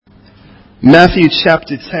Matthew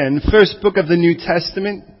chapter 10, first book of the New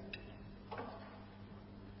Testament,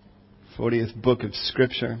 40th book of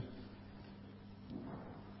Scripture.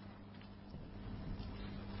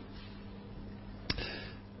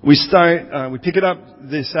 We pick it up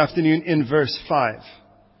this afternoon in verse 5.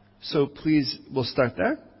 So please, we'll start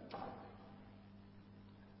there.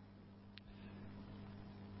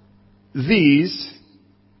 These,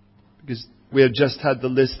 because we have just had the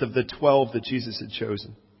list of the 12 that Jesus had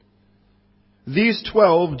chosen. These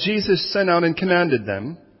 12 Jesus sent out and commanded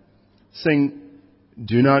them, saying,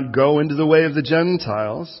 "Do not go into the way of the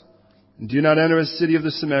Gentiles, and do not enter a city of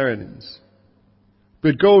the Samaritans,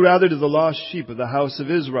 but go rather to the lost sheep of the house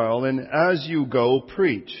of Israel, and as you go,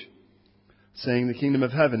 preach, saying, the kingdom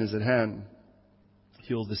of heaven is at hand.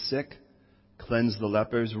 Heal the sick, cleanse the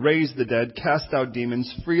lepers, raise the dead, cast out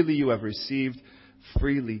demons. Freely you have received,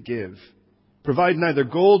 freely give. Provide neither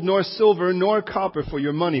gold nor silver nor copper for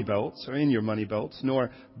your money belts, or in your money belts,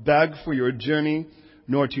 nor bag for your journey,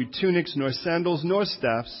 nor 2 tunics, nor sandals, nor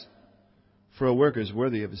staffs, for a worker is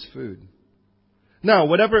worthy of his food. Now,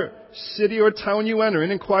 whatever city or town you enter,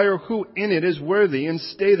 and inquire who in it is worthy, and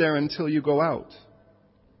stay there until you go out.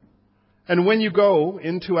 And when you go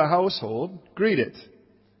into a household, greet it.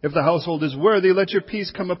 If the household is worthy, let your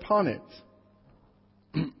peace come upon it."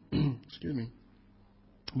 Excuse me.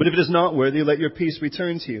 "But if it is not worthy, let your peace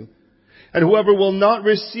return to you. And whoever will not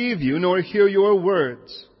receive you nor hear your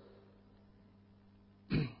words,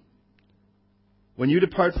 when you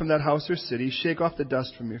depart from that house or city, shake off the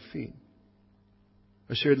dust from your feet.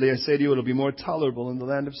 Assuredly, I say to you, it will be more tolerable in the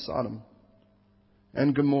land of Sodom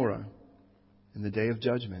and Gomorrah in the day of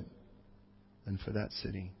judgment than for that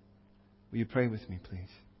city." Will you pray with me, please?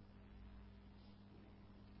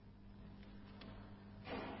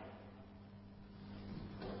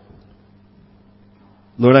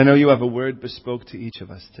 Lord, I know you have a word bespoke to each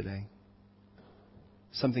of us today.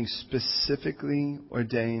 Something specifically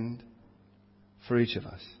ordained for each of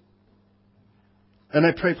us. And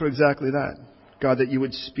I pray for exactly that. God, that you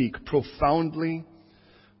would speak profoundly,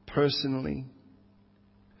 personally,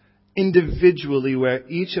 individually, where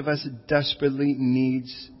each of us desperately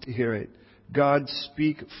needs to hear it. God,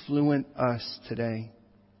 speak fluent us today.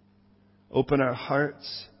 Open our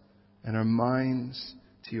hearts and our minds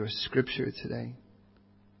to your Scripture today.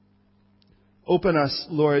 Open us,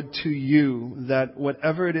 Lord, to you, that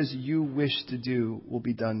whatever it is you wish to do will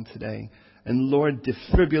be done today. And Lord,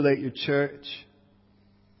 defibrillate your church.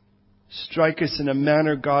 Strike us in a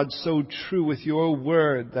manner, God, so true with your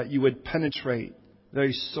word that you would penetrate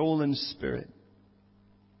very soul and spirit.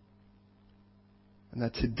 And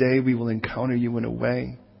that today we will encounter you in a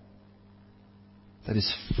way that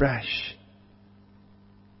is fresh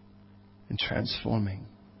and transforming.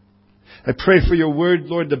 I pray for your word,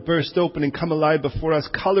 Lord, to burst open and come alive before us.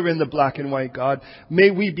 Color in the black and white, God.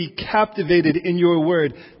 May we be captivated in your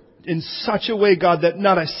word in such a way, God, that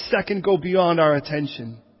not a second go beyond our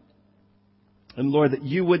attention. And Lord, that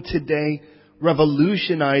you would today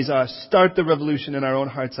revolutionize us. Start the revolution in our own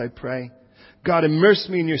hearts, I pray. God, immerse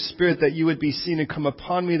me in your spirit that you would be seen and come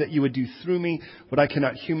upon me, that you would do through me what I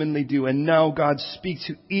cannot humanly do. And now, God, speak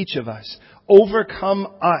to each of us. Overcome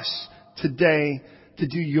us today to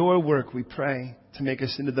do your work, we pray, to make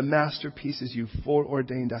us into the masterpieces you've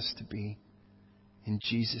foreordained us to be. In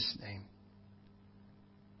Jesus' name.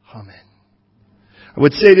 Amen. I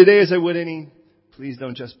would say today, as I would any, please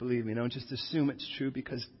don't just believe me. Don't just assume it's true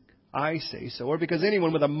because I say so, or because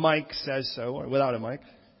anyone with a mic says so, or without a mic.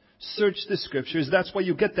 Search the Scriptures. That's why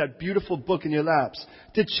you get that beautiful book in your laps,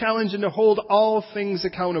 to challenge and to hold all things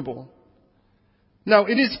accountable. Now,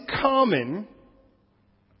 it is common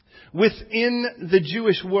within the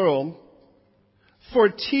Jewish world for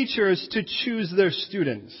teachers to choose their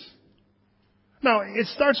students. Now, it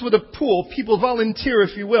starts with a pool. People volunteer,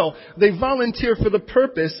 if you will. They volunteer for the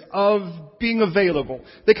purpose of being available.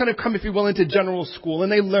 They kind of come, if you will, into general school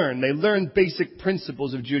and they learn. They learn basic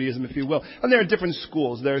principles of Judaism, if you will. And there are different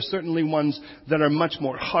schools. There are certainly ones that are much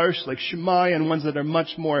more harsh, like Shammai, and ones that are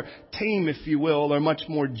much more tame, if you will, or much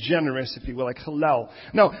more generous, if you will, like Hillel.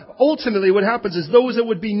 Now, ultimately, what happens is those that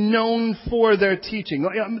would be known for their teaching.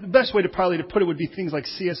 The best way to put it would be things like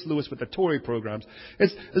C.S. Lewis with the Torah programs.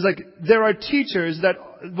 It's like there are teachers that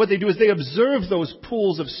what they do is they observe those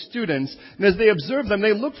pools of students, and as they observe them,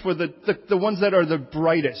 they look for the ones that are the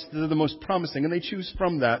brightest, they're the most promising, and they choose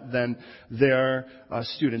from that then their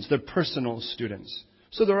students, their personal students.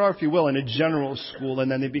 So there are, if you will, in a general school, and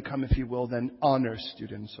then they become, if you will, then honor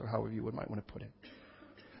students, or however you might want to put it.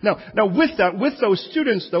 Now with those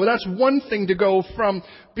students though, that's one thing to go from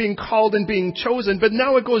being called and being chosen, but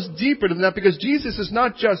now it goes deeper than that because Jesus is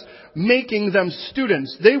not just making them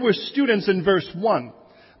students. They were students in verse 1.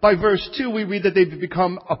 By verse 2 we read that they've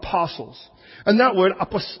become apostles. And that word,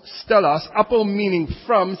 apostelos, apo meaning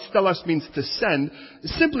from, stelos means to send,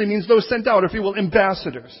 simply means those sent out, if you will,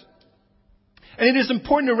 ambassadors. And it is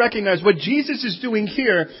important to recognize what Jesus is doing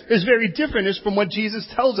here is very different from what Jesus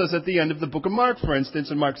tells us at the end of the book of Mark, for instance,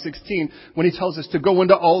 in Mark 16, when he tells us to go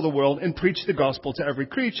into all the world and preach the gospel to every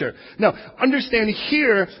creature. Now, understand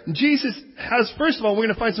here, Jesus has, first of all, we're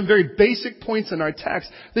going to find some very basic points in our text,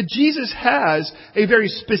 that Jesus has a very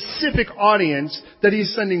specific audience that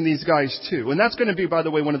he's sending these guys to. And that's going to be, by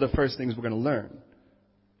the way, one of the first things we're going to learn.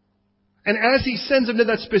 And as he sends them to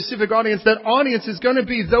that specific audience, that audience is going to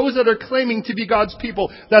be those that are claiming to be God's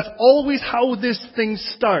people. That's always how this thing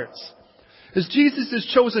starts. As Jesus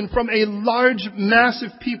is chosen from a large,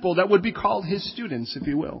 massive people that would be called his students, if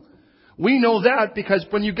you will. We know that because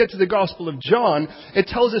when you get to the Gospel of John, it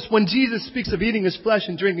tells us when Jesus speaks of eating his flesh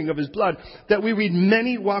and drinking of his blood, that we read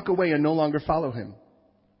many walk away and no longer follow him.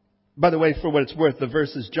 By the way, for what it's worth, the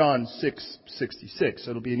verse is John 6:66.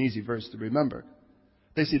 So it'll be an easy verse to remember.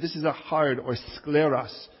 They say this is a hard or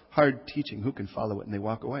skleros, hard teaching. Who can follow it? And they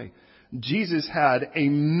walk away. Jesus had a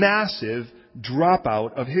massive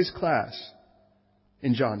dropout of his class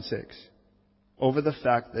in John 6 over the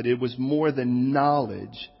fact that it was more than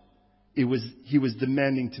knowledge. He was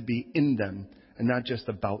demanding to be in them and not just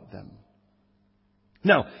about them.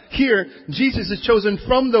 Now, here, Jesus is chosen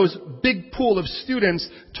from those big pool of students,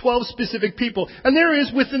 12 specific people. And there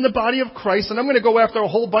is within the body of Christ, and I'm going to go after a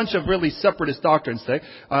whole bunch of really separatist doctrines today,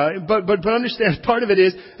 but understand part of it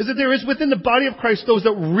is that there is within the body of Christ those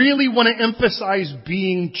that really want to emphasize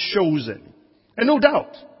being chosen. And no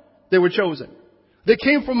doubt, they were chosen. They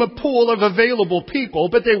came from a pool of available people,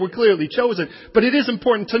 but they were clearly chosen. But it is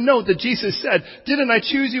important to note that Jesus said, didn't I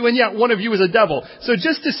choose you? And yet one of you is a devil. So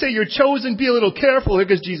just to say you're chosen, be a little careful here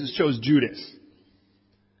because Jesus chose Judas.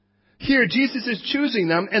 Here, Jesus is choosing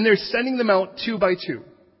them and they're sending them out 2 by 2.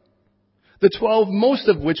 The 12, most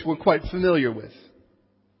of which we're quite familiar with.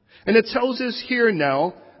 And it tells us here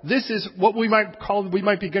now, this is what we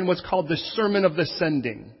might begin what's called the Sermon of the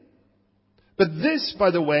Sending. But this,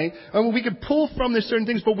 by the way, we could pull from this certain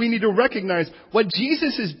things, but we need to recognize what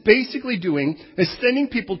Jesus is basically doing is sending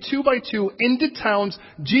people 2 by 2 into towns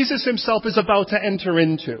Jesus himself is about to enter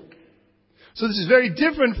into. So this is very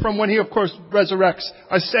different from when he, of course, resurrects,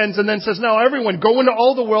 ascends, and then says, now everyone, go into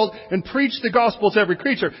all the world and preach the gospel to every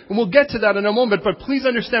creature. And we'll get to that in a moment, but please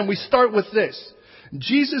understand, we start with this.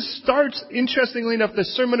 Jesus starts, interestingly enough, the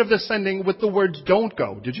Sermon of the Sending with the words, don't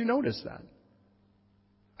go. Did you notice that?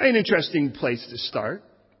 An interesting place to start.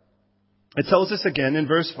 It tells us again in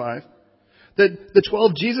verse 5 that the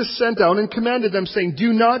 12 Jesus sent out and commanded them, saying,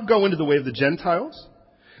 do not go into the way of the Gentiles,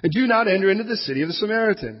 and do not enter into the city of the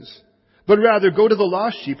Samaritans, but rather go to the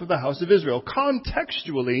lost sheep of the house of Israel.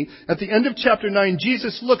 Contextually, at the end of chapter 9,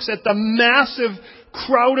 Jesus looks at the massive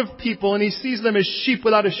crowd of people and he sees them as sheep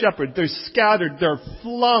without a shepherd. They're scattered, they're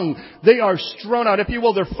flung, they are strewn out. If you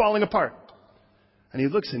will, they're falling apart. And he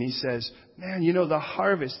looks and he says, man, the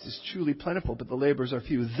harvest is truly plentiful, but the laborers are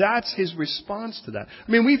few. That's his response to that. I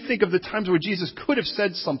mean, we think of the times where Jesus could have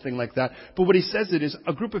said something like that, but what he says it is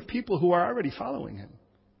a group of people who are already following him.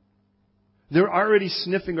 They're already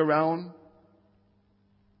sniffing around.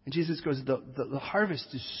 And Jesus goes, the harvest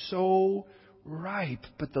is so ripe,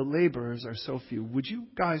 but the laborers are so few. Would you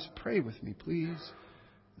guys pray with me, please,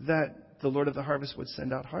 that the Lord of the harvest would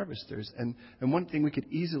send out harvesters? And one thing we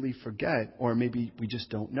could easily forget, or maybe we just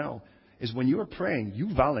don't know, is when you are praying,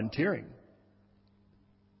 you volunteering.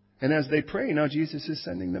 And as they pray, now Jesus is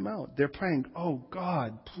sending them out. They're praying, oh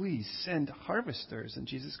God, please send harvesters. And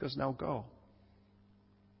Jesus goes, now go.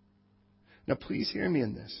 Now please hear me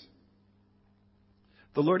in this.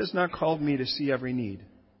 The Lord has not called me to see every need.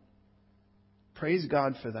 Praise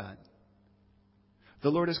God for that. The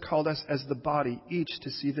Lord has called us as the body, each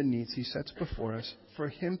to see the needs he sets before us, for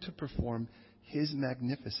him to perform his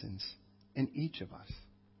magnificence in each of us.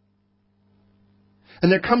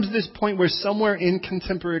 And there comes this point where somewhere in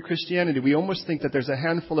contemporary Christianity, we almost think that there's a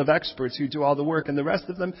handful of experts who do all the work, and the rest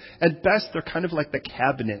of them, at best, they're kind of like the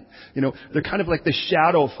cabinet. They're kind of like the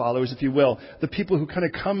shadow followers, if you will. The people who kind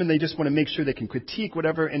of come and they just want to make sure they can critique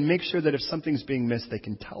whatever and make sure that if something's being missed, they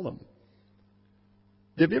can tell them.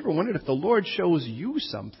 Have you ever wondered if the Lord shows you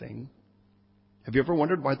something? Have you ever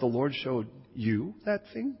wondered why the Lord showed you that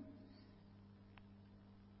thing?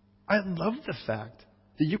 I love the fact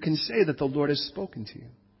that you can say that the Lord has spoken to you.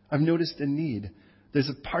 I've noticed a need. There's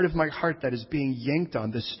a part of my heart that is being yanked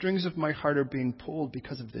on. The strings of my heart are being pulled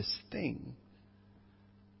because of this thing.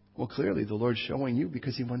 Well, clearly the Lord's showing you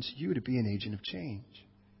because He wants you to be an agent of change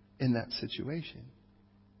in that situation.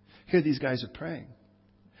 Here these guys are praying.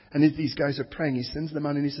 And as these guys are praying, He sends them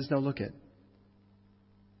out and He says, now look it.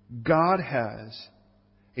 God has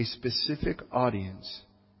a specific audience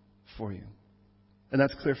for you. And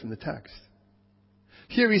that's clear from the text.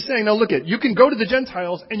 Here He's saying, now look it, you can go to the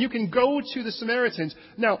Gentiles and you can go to the Samaritans.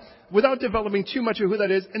 Now, without developing too much of who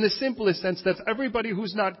that is, in the simplest sense, that's everybody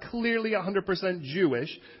who's not clearly 100%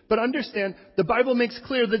 Jewish. But understand, the Bible makes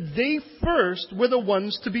clear that they first were the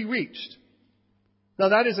ones to be reached. Now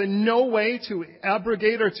that is in no way to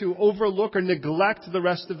abrogate or to overlook or neglect the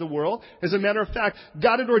rest of the world. As a matter of fact,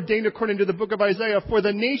 God had ordained, according to the book of Isaiah, for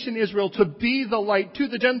the nation Israel to be the light to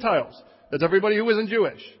the Gentiles. That's everybody who isn't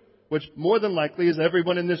Jewish, which more than likely is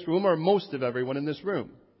everyone in this room or most of everyone in this room.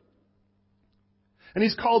 And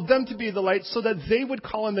He's called them to be the light so that they would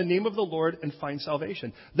call on the name of the Lord and find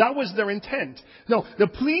salvation. That was their intent. Now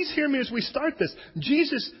please hear me as we start this.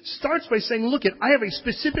 Jesus starts by saying, look it, I have a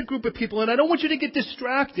specific group of people and I don't want you to get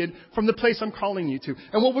distracted from the place I'm calling you to.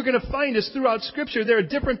 And what we're going to find is throughout Scripture, there are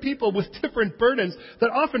different people with different burdens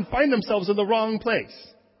that often find themselves in the wrong place.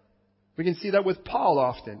 We can see that with Paul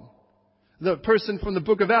often. The person from the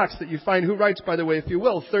book of Acts that you find, who writes, by the way, if you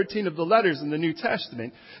will, 13 of the letters in the New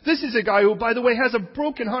Testament. This is a guy who, by the way, has a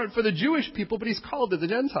broken heart for the Jewish people, but he's called to the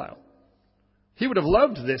Gentile. He would have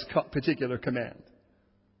loved this particular command.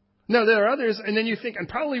 Now, there are others, and then you think, and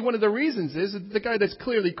probably one of the reasons is that the guy that's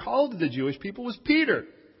clearly called to the Jewish people was Peter.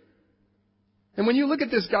 And when you look at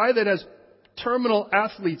this guy that has terminal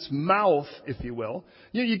athlete's mouth, if you will,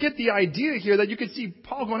 you get the idea here that you could see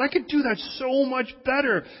Paul going, I could do that so much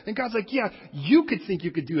better. And God's like, yeah, you could think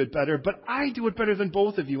you could do it better, but I do it better than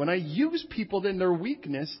both of you. And I use people in their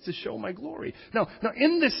weakness to show my glory. Now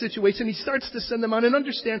in this situation, He starts to send them on, and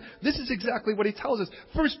understand this is exactly what He tells us.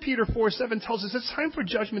 1 Peter 4:7 tells us it's time for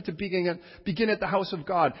judgment to begin at the house of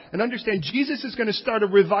God. And understand, Jesus is going to start a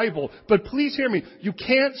revival. But please hear me, you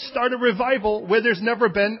can't start a revival where there's never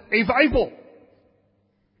been a vival.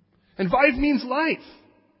 And vive means life.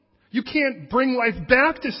 You can't bring life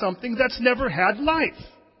back to something that's never had life.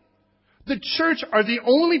 The church are the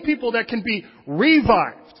only people that can be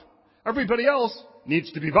revived. Everybody else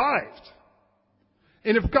needs to be vived.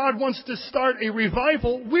 And if God wants to start a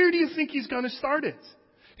revival, where do you think He's going to start it?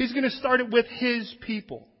 He's going to start it with His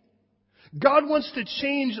people. God wants to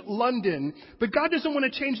change London, but God doesn't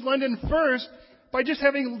want to change London first by just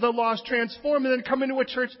having the lost transform and then come into a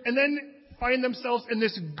church and then find themselves in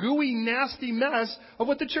this gooey, nasty mess of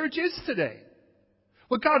what the church is today.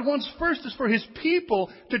 What God wants first is for His people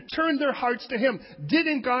to turn their hearts to Him.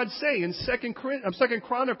 Didn't God say in 2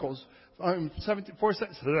 Chronicles 7:14,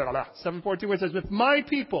 where it says, if my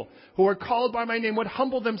people who are called by my name would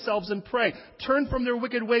humble themselves and pray, turn from their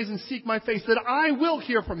wicked ways and seek my face, that I will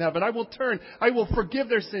hear from heaven, I will turn, I will forgive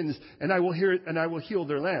their sins, and I will heal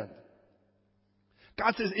their land.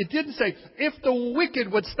 God says, it didn't say, if the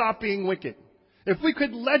wicked would stop being wicked. If we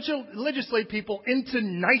could legislate people into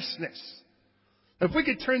niceness. If we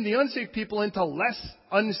could turn the unsaved people into less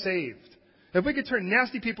unsaved. If we could turn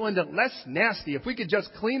nasty people into less nasty. If we could just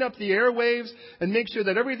clean up the airwaves and make sure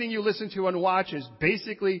that everything you listen to and watch is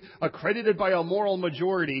basically accredited by a moral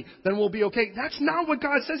majority, then we'll be okay. That's not what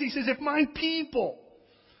God says. He says, if my people...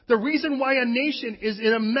 The reason why a nation is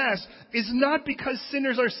in a mess is not because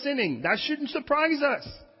sinners are sinning. That shouldn't surprise us.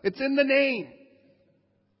 It's in the name.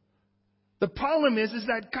 The problem is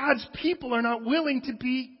that God's people are not willing to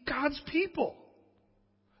be God's people.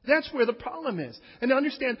 That's where the problem is. And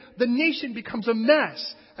understand, the nation becomes a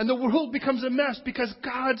mess. And the world becomes a mess because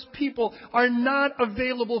God's people are not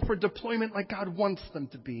available for deployment like God wants them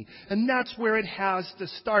to be. And that's where it has to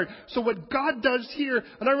start. So what God does here,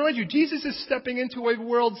 and I remind you, Jesus is stepping into a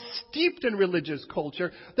world steeped in religious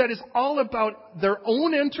culture that is all about their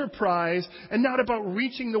own enterprise and not about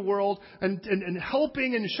reaching the world and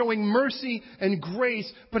helping and showing mercy and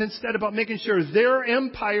grace, but instead about making sure their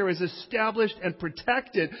empire is established and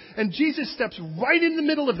protected. And Jesus steps right in the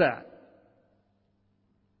middle of that.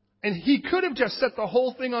 And He could have just set the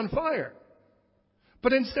whole thing on fire.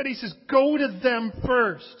 But instead He says, go to them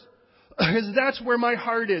first. Because that's where my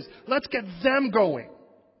heart is. Let's get them going.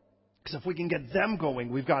 Because if we can get them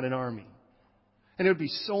going, we've got an army. And it would be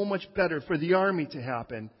so much better for the army to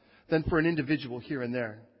happen than for an individual here and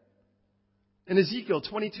there. In Ezekiel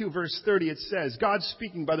 22 verse 30 it says, God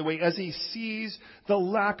speaking, by the way, as He sees the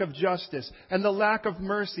lack of justice and the lack of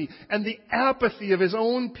mercy and the apathy of His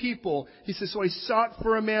own people, He says, so I sought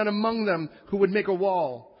for a man among them who would make a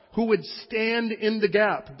wall who would stand in the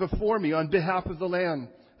gap before me on behalf of the land,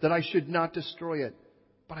 that I should not destroy it.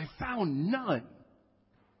 But I found none.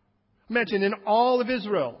 Imagine, in all of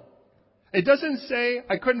Israel. It doesn't say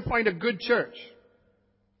I couldn't find a good church.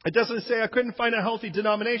 It doesn't say I couldn't find a healthy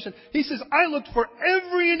denomination. He says, I looked for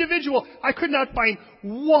every individual. I could not find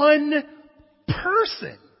one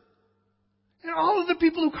person. And all of the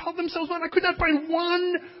people who called themselves one, I could not find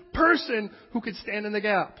one person who could stand in the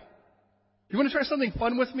gap. You want to try something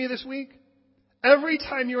fun with me this week? Every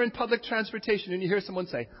time you're in public transportation and you hear someone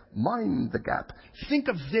say, mind the gap, think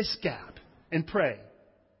of this gap and pray.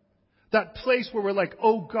 That place where we're like,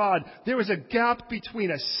 oh God, there is a gap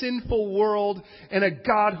between a sinful world and a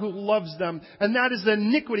God who loves them. And that is the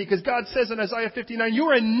iniquity, because God says in Isaiah 59,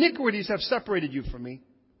 your iniquities have separated you from me.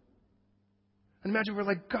 And imagine we're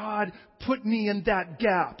like, God, put me in that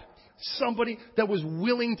gap. Somebody that was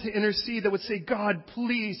willing to intercede, that would say, God,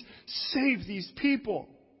 please save these people.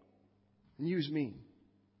 And use me.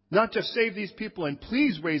 Not just save these people and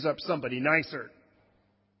please raise up somebody nicer.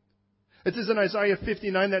 It says in Isaiah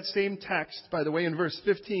 59, that same text, by the way, in verse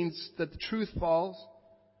 15, that the truth falls.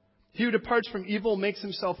 He who departs from evil makes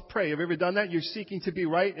himself prey. Have you ever done that? You're seeking to be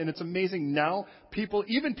right, and it's amazing now.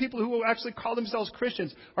 Even people who actually call themselves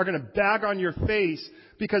Christians are going to bag on your face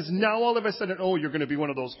because now all of a sudden, oh, you're going to be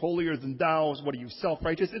one of those holier than thous. What are you,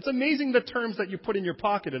 self-righteous? It's amazing the terms that you put in your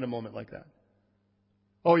pocket in a moment like that.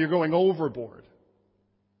 Oh, you're going overboard.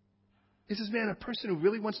 He says, man, a person who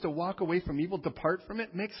really wants to walk away from evil, depart from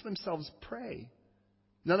it, makes themselves pray.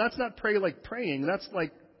 Now, that's not pray like praying. That's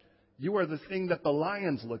like you are the thing that the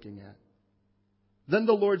lion's looking at. Then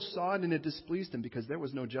the Lord saw it, and it displeased him because there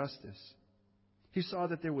was no justice. He saw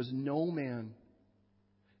that there was no man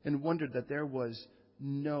and wondered that there was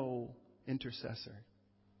no intercessor.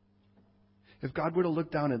 If God were to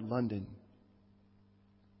look down at London,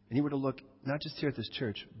 and He were to look not just here at this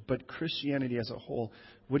church, but Christianity as a whole,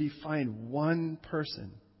 would He find one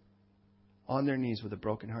person on their knees with a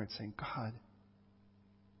broken heart saying, God,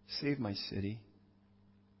 save my city.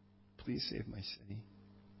 Please save my city.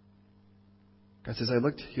 God says, I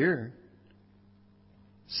looked here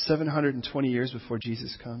 720 years before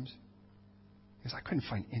Jesus comes. He says, I couldn't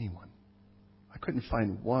find anyone. I couldn't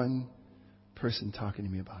find one person talking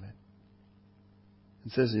to me about it.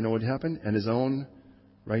 It says, you know what happened? And His own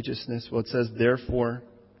righteousness, well, it says, therefore,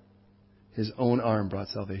 His own arm brought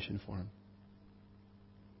salvation for Him.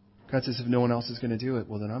 God says, if no one else is going to do it,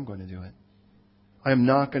 well, then I'm going to do it. I am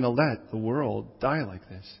not going to let the world die like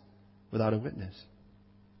this without a witness.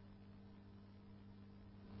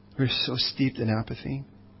 We're so steeped in apathy.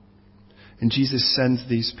 And Jesus sends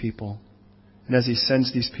these people. And as He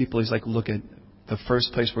sends these people, He's like, look, at the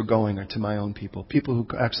first place we're going are to my own people. People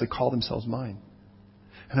who actually call themselves mine.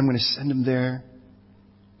 And I'm going to send them there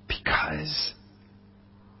because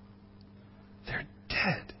they're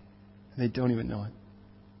dead. And they don't even know it.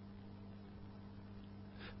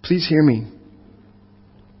 Please hear me.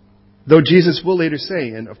 Though Jesus will later say,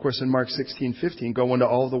 and of course in Mark 16:15, go into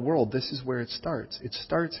all the world. This is where it starts. It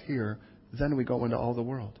starts here, then we go into all the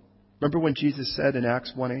world. Remember when Jesus said in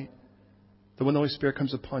Acts 1:8, that when the Holy Spirit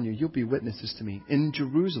comes upon you, you'll be witnesses to me in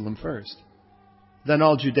Jerusalem first. Then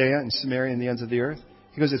all Judea and Samaria and the ends of the earth.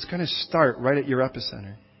 He goes, it's going to start right at your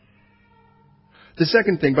epicenter. The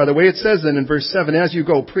second thing, by the way, it says then in verse 7, as you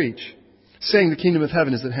go, preach, saying the kingdom of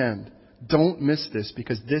heaven is at hand. Don't miss this,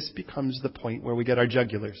 because this becomes the point where we get our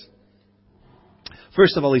jugulars.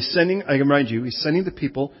 First of all, He's sending, I remind you, He's sending the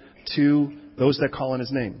people to those that call on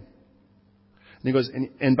His name. And He goes,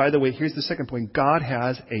 and by the way, here's the second point. God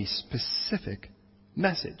has a specific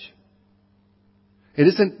message. It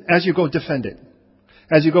isn't, as you go, defend it.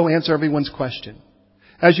 As you go, answer everyone's question.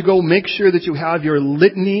 As you go, make sure that you have your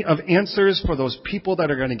litany of answers for those people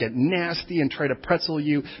that are going to get nasty and try to pretzel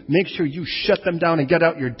you. Make sure you shut them down and get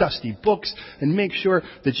out your dusty books, and make sure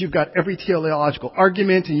that you've got every theological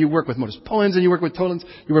argument, and you work with modus ponens, and you work with totals,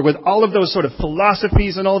 you work with all of those sort of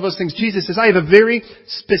philosophies and all of those things. Jesus says, I have a very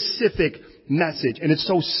specific message, and it's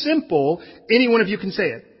so simple, any one of you can say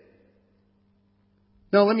it.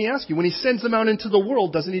 Now let me ask you, when He sends them out into the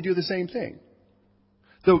world, doesn't He do the same thing?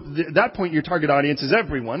 So at that point, your target audience is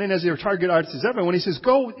everyone. And as your target audience is everyone, He says,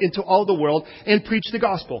 go into all the world and preach the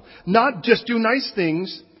gospel. Not just do nice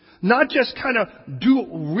things. Not just kind of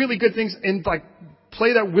do really good things and like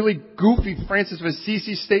play that really goofy Francis of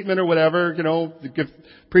Assisi statement or whatever. You know,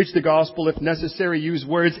 preach the gospel. If necessary, use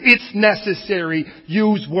words. It's necessary.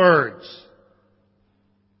 Use words.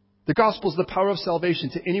 The gospel is the power of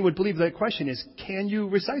salvation to anyone who believes. The question is, can you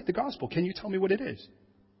recite the gospel? Can you tell me what it is?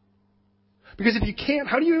 Because if you can't,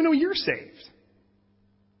 how do you even know you're saved?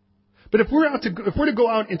 But if we're to go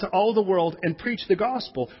out into all the world and preach the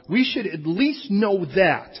gospel, we should at least know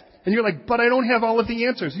that. And you're like, but I don't have all of the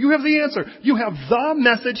answers. You have the answer. You have the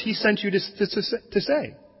message He sent you to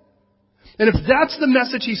say. And if that's the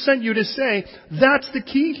message He sent you to say, that's the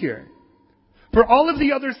key here. For all of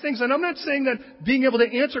the other things, and I'm not saying that being able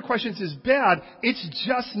to answer questions is bad, it's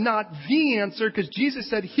just not the answer, because Jesus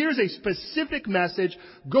said, here's a specific message,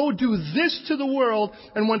 go do this to the world,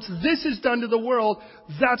 and once this is done to the world,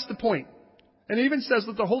 that's the point. And it even says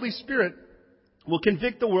that the Holy Spirit will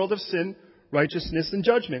convict the world of sin, righteousness, and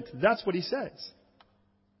judgment. That's what He says.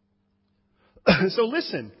 So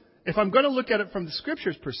listen, if I'm going to look at it from the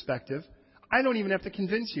Scripture's perspective, I don't even have to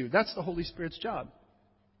convince you. That's the Holy Spirit's job.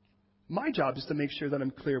 My job is to make sure that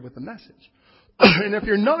I'm clear with the message. And if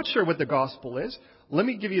you're not sure what the gospel is, let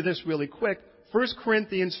me give you this really quick. 1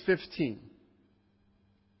 Corinthians 15.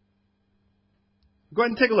 Go ahead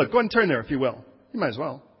and take a look. Go ahead and turn there if you will. You might as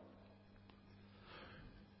well.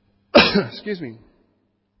 Excuse me.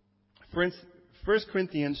 1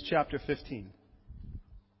 Corinthians chapter 15.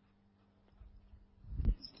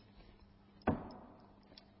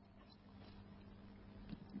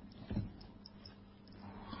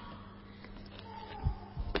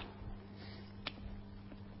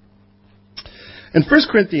 In 1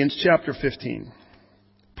 Corinthians chapter 15,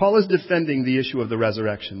 Paul is defending the issue of the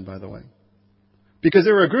resurrection, by the way. Because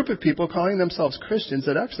there were a group of people calling themselves Christians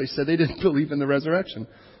that actually said they didn't believe in the resurrection.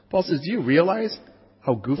 Paul says, do you realize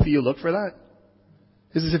how goofy you look for that?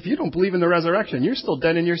 He says, if you don't believe in the resurrection, you're still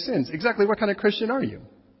dead in your sins. Exactly what kind of Christian are you?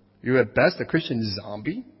 You're at best a Christian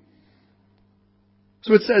zombie?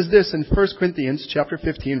 So it says this in 1 Corinthians chapter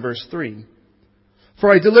 15, verse 3.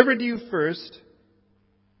 For I delivered to you first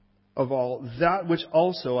of all that which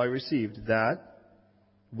also I received, that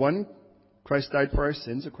 1, Christ died for our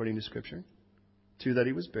sins according to Scripture. 2, that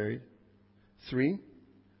He was buried. 3,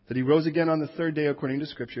 that He rose again on the third day according to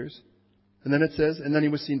Scriptures. And then it says, and then He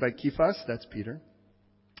was seen by Cephas, that's Peter,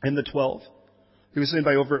 and the 12. He was seen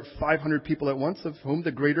by over 500 people at once, of whom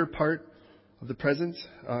the greater part of the present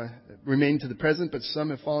remain to the present, but some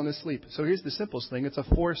have fallen asleep. So here's the simplest thing. It's a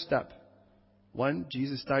 4-step. 1,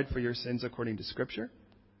 Jesus died for your sins according to Scripture.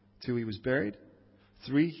 2, He was buried.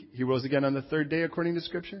 3, He rose again on the third day according to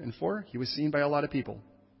Scripture. And 4, He was seen by a lot of people.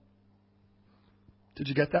 Did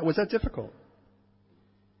you get that? Was that difficult?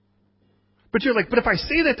 But you're like, but if I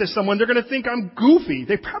say that to someone, they're going to think I'm goofy.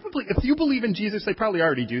 They probably, if you believe in Jesus, they probably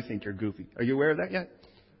already do think you're goofy. Are you aware of that yet?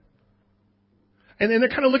 And then they're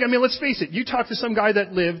kind of looking, I mean, let's face it. You talk to some guy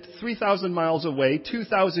that lived 3,000 miles away,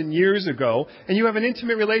 2,000 years ago, and you have an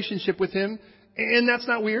intimate relationship with him, and that's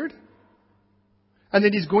not weird? And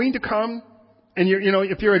then He's going to come, and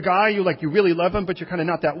if you're a guy, you really love him, but you're kind of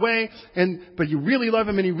not that way, but you really love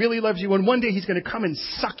him, and he really loves you, and one day He's going to come and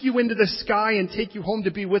suck you into the sky and take you home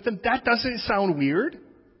to be with Him. That doesn't sound weird.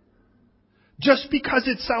 Just because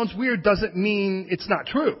it sounds weird doesn't mean it's not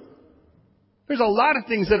true. There's a lot of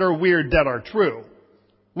things that are weird that are true.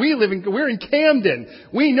 We're in Camden.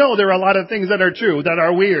 We know there are a lot of things that are true that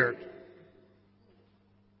are weird.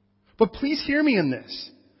 But please hear me in this.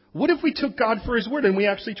 What if we took God for His word and we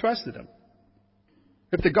actually trusted Him?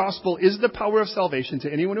 If the gospel is the power of salvation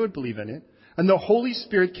to anyone who would believe in it, and the Holy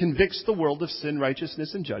Spirit convicts the world of sin,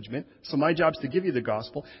 righteousness, and judgment, so my job is to give you the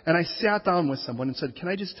gospel, and I sat down with someone and said, can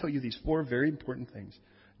I just tell you these 4 very important things?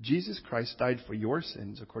 Jesus Christ died for your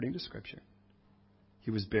sins according to Scripture.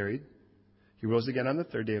 He was buried. He rose again on the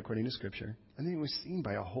third day according to Scripture. And then He was seen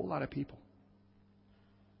by a whole lot of people.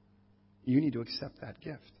 You need to accept that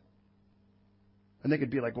gift. And they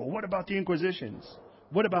could be like, well, what about the Inquisitions?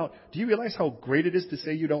 Do you realize how great it is to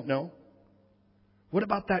say you don't know? What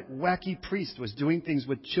about that wacky priest was doing things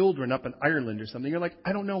with children up in Ireland or something? You're like,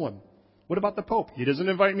 I don't know him. What about the Pope? He doesn't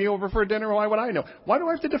invite me over for dinner. Why would I know? Why do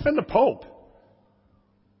I have to defend the Pope?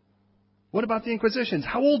 What about the Inquisitions?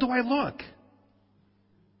 How old do I look?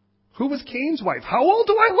 Who was Cain's wife? How old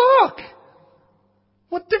do I look?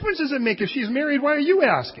 What difference does it make if she's married? Why are you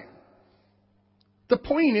asking? The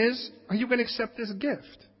point is, are you going to accept this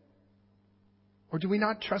gift? Or do we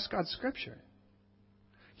not trust God's Scripture?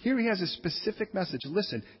 Here He has a specific message.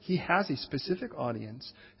 Listen, He has a specific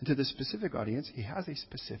audience. And to the specific audience, He has a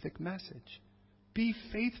specific message. Be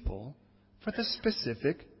faithful for the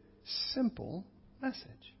specific, simple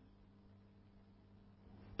message.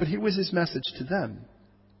 But here was His message to them.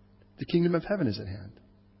 The kingdom of heaven is at hand.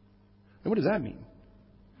 And what does that mean?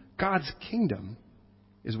 God's kingdom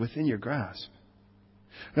is within your grasp.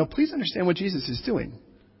 Now, please understand what Jesus is doing.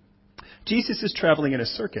 Jesus is traveling in a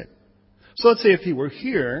circuit. So let's say if He were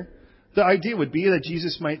here, the idea would be that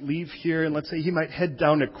Jesus might leave here and let's say He might head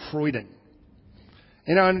down to Croydon.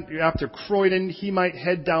 And after Croydon, he might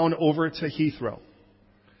head down over to Heathrow.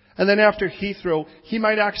 And then after Heathrow, he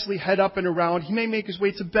might actually head up and around. He may make his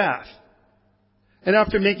way to Bath. And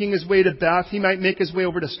after making his way to Bath, he might make his way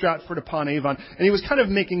over to Stratford upon Avon. And he was kind of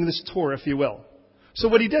making this tour, if you will. So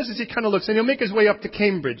what he does is he kind of looks, and he'll make his way up to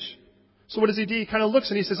Cambridge. So what does he do? He kind of looks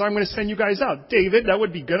and he says, I'm going to send you guys out. David, that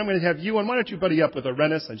would be good. I'm going to have you, and why don't you buddy up with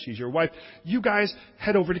Arenis, and she's your wife. You guys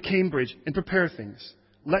head over to Cambridge and prepare things.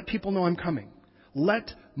 Let people know I'm coming.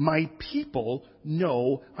 Let my people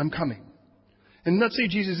know I'm coming. And let's say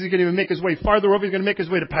Jesus is going to make his way farther over. He's going to make his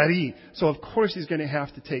way to Paris. So of course he's going to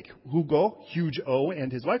have to take Hugo, huge O,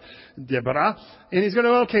 and his wife, Deborah. And he's going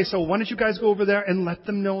to, okay, so why don't you guys go over there and let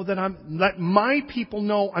them know that let my people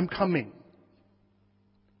know I'm coming.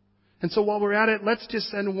 And so while we're at it, let's just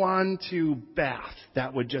send Juan to Bath.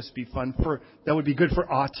 That would just be fun that would be good for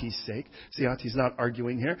Auti's sake. See, Auti's not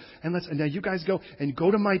arguing here. And now you guys go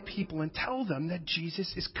to my people and tell them that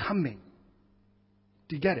Jesus is coming.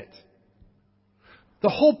 Do you get it? The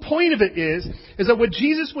whole point of it is that what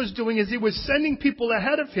Jesus was doing is he was sending people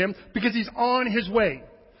ahead of him because he's on his way.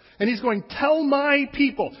 And he's going, tell my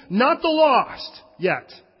people, not the lost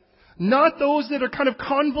yet. Not those that are kind of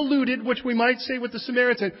convoluted, which we might say with the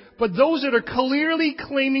Samaritan, but those that are clearly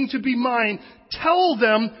claiming to be mine, tell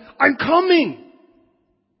them, I'm coming.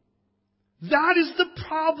 That is the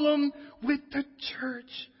problem with the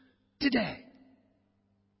church today.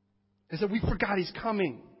 Is that we forgot he's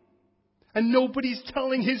coming. And nobody's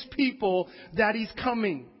telling his people that he's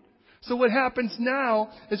coming. So what happens now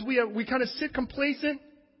is we kind of sit complacent.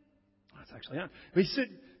 That's actually on. We sit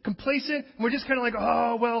complacent, and we're just kind of like,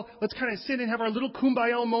 oh, well, let's kind of sit and have our little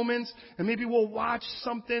kumbaya moments, and maybe we'll watch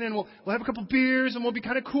something, and we'll have a couple beers, and we'll be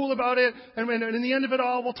kind of cool about it, and in the end of it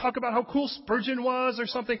all, we'll talk about how cool Spurgeon was or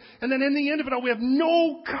something, and then in the end of it all, we have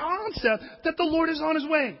no concept that the Lord is on his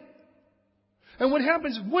way. And what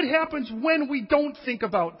happens when we don't think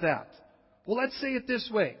about that? Well, let's say it this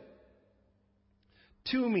way.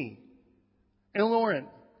 Toomey and Lauren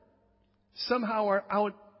somehow are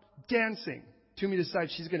out dancing. Toomey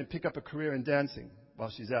decides she's going to pick up a career in dancing while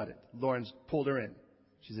she's at it. Lauren's pulled her in.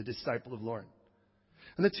 She's a disciple of Lauren.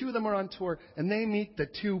 And the two of them are on tour, and they meet the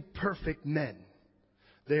two perfect men.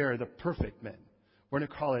 They are the perfect men. We're going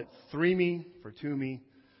to call it 3Me for Toomey,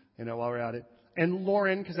 while we're at it. And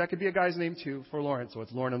Lauren, because that could be a guy's name too, for Lauren. So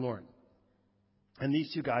it's Lauren and Lauren. And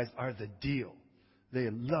these two guys are the deal. They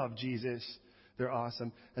love Jesus. They're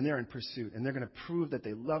awesome. And they're in pursuit. And they're going to prove that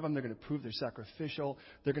they love him. They're going to prove they're sacrificial.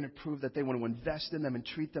 They're going to prove that they want to invest in them and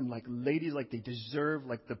treat them like ladies, like they deserve,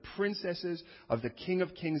 like the princesses of the King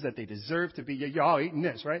of Kings that they deserve to be. Y'all eating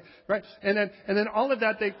this, right? Right? And then all of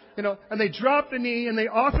that, and they drop the knee and they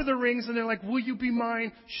offer the rings and they're like, will you be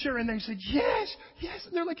mine? Sure. And they say, yes.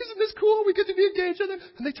 And they're like, isn't this cool? We get to be engaged.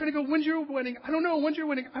 And they try to go, when's your wedding? I don't know. When's your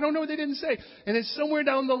wedding? I don't know. They didn't say. And then somewhere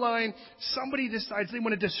down the line, somebody decides they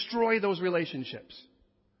want to destroy those relationships.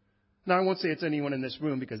 Now, I won't say it's anyone in this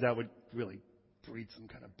room because that would really breed some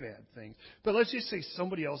kind of bad things. But let's just say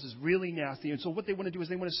somebody else is really nasty. And so what they want to do is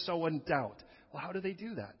they want to sow in doubt. Well, how do they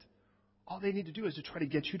do that? All they need to do is to try to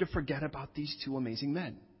get you to forget about these two amazing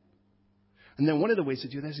men. And then one of the ways to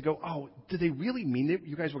do that is to go, oh, did they really mean that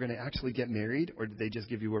you guys were going to actually get married? Or did they just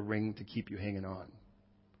give you a ring to keep you hanging on?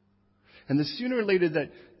 And the sooner or later that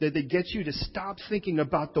they get you to stop thinking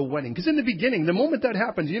about the wedding. Because in the beginning, the moment that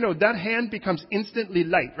happens, that hand becomes instantly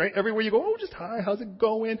light, right? Everywhere you go, oh, just hi, how's it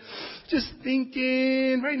going? Just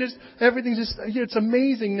thinking, right? And everything's just, it's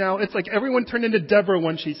amazing now. It's like everyone turned into Deborah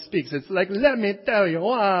when she speaks. It's like, let me tell you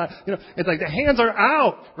why. It's like the hands are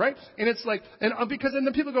out, right? And it's like, and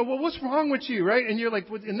then people go, well, what's wrong with you, right? And you're like,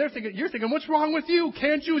 and you're thinking, what's wrong with you?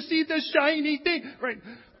 Can't you see the shiny thing, right?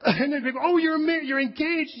 And then they go, oh, you're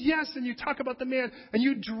engaged. Yes. And you talk about the man and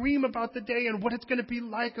you dream about the day and what it's going to be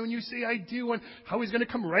like. And you say, I do. And how he's going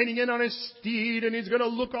to come riding in on his steed and he's going to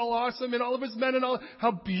look all awesome and all of his men and all, how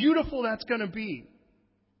beautiful that's going to be.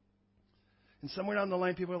 And somewhere down the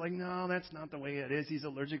line, people are like, no, that's not the way it is. He's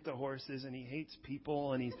allergic to horses and he hates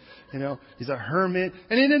people and he's a hermit.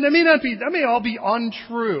 And that may all be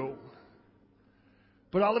untrue.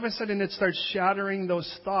 But all of a sudden it starts shattering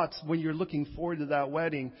those thoughts when you're looking forward to that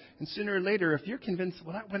wedding. And sooner or later, if you're convinced,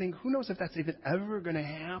 well, that wedding, who knows if that's even ever going to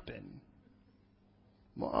happen?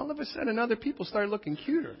 Well, all of a sudden other people start looking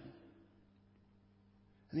cuter.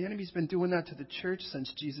 And the enemy's been doing that to the church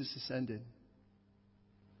since Jesus ascended.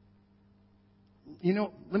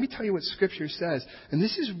 Let me tell you what Scripture says. And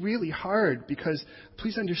this is really hard because,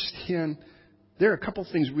 please understand, there are a couple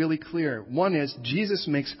things really clear. One is Jesus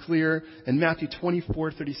makes clear in Matthew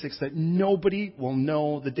 24:36 that nobody will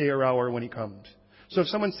know the day or hour when he comes. So if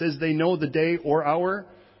someone says they know the day or hour,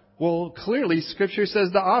 Well, clearly Scripture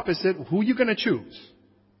says the opposite. Who are you going to choose?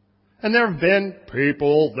 And there have been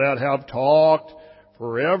people that have talked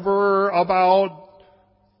forever about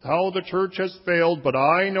how the church has failed, but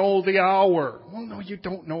I know the hour. Well, no, you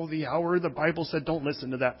don't know the hour. The Bible said don't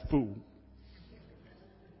listen to that fool.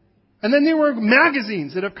 And then there were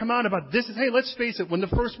magazines that have come out about this. Hey, let's face it, when the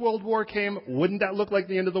First World War came, wouldn't that look like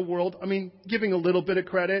the end of the world? I mean, giving a little bit of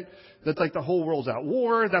credit, that's like the whole world's at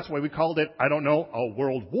war. That's why we called it, I don't know, a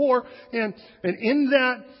world war. And in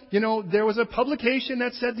that, there was a publication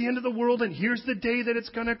that said the end of the world, and here's the day that it's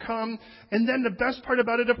going to come. And then the best part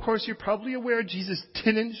about it, of course, you're probably aware Jesus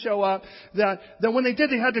didn't show up. That when they did,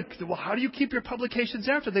 they had to, well, how do you keep your publications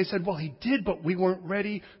after? They said, well, he did, but we weren't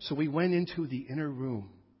ready, so we went into the inner room.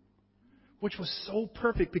 Which was so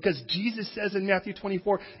perfect because Jesus says in Matthew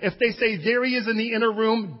 24, if they say there he is in the inner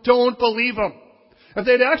room, don't believe him. If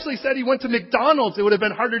they'd actually said he went to McDonald's, it would have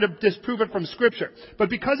been harder to disprove it from Scripture. But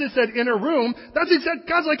because it said inner room, that's exactly,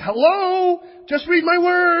 God's like, hello, just read my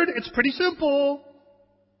word. It's pretty simple.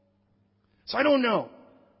 So I don't know.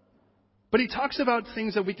 But he talks about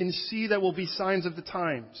things that we can see that will be signs of the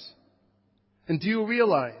times. And do you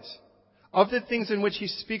realize, of the things in which he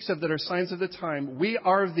speaks of that are signs of the time, we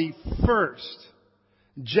are the first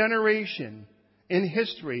generation in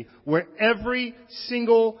history where every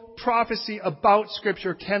single prophecy about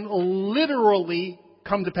Scripture can literally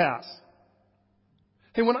come to pass.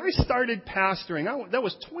 Hey, when I started pastoring, that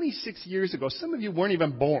was 26 years ago. Some of you weren't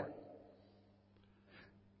even born.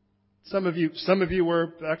 Some of you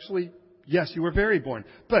were actually, yes, you were very born.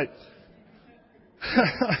 But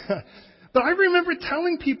But I remember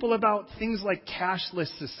telling people about things like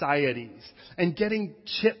cashless societies and getting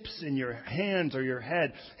chips in your hands or your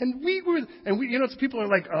head. And people are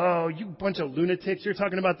like, oh, you bunch of lunatics. You're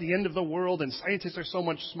talking about the end of the world and scientists are so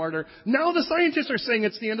much smarter. Now the scientists are saying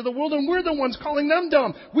it's the end of the world and we're the ones calling them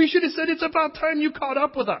dumb. We should have said it's about time you caught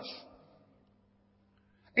up with us.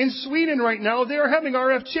 In Sweden right now, they're having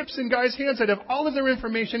RF chips in guys' hands that have all of their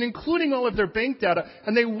information, including all of their bank data,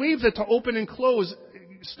 and they wave it to open and close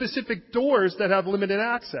specific doors that have limited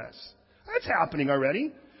access. That's happening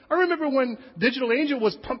already. I remember when Digital Angel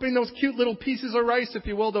was pumping those cute little pieces of rice, if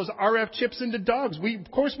you will, those RF chips into dogs.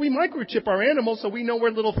 Of course, we microchip our animals so we know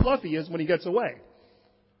where little Fluffy is when he gets away.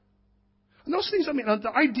 And those things,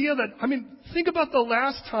 the idea that, think about the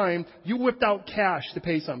last time you whipped out cash to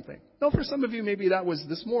pay something. Now, for some of you, maybe that was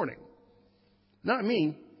this morning. Not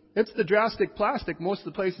me. It's the drastic plastic most of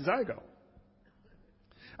the places I go.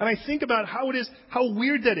 And I think about how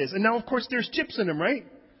weird that is. And now, of course, there's chips in them, right?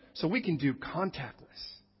 So we can do contactless,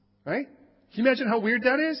 right? Can you imagine how weird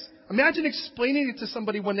that is? Imagine explaining it to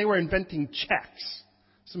somebody when they were inventing checks.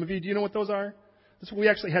 Some of you, do you know what those are? That's when we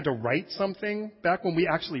actually had to write something back when we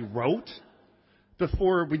actually wrote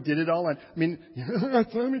before we did it all. Let me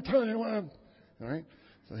tell you what. All right?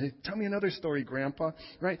 So, hey, tell me another story, Grandpa.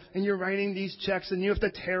 Right? And you're writing these checks and you have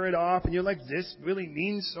to tear it off and you're like, this really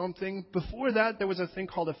means something. Before that, there was a thing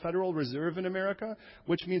called a Federal Reserve in America,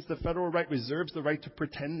 which means the Federal Right reserves the right to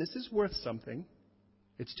pretend this is worth something.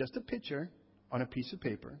 It's just a picture on a piece of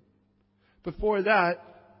paper. Before that,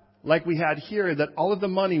 like we had here, that all of the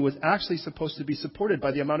money was actually supposed to be supported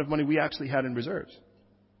by the amount of money we actually had in reserves.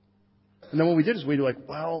 And then what we did is we were like,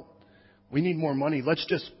 well, we need more money. Let's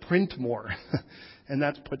just print more. And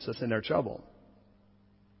that puts us in our trouble.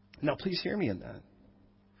 Now, please hear me in that.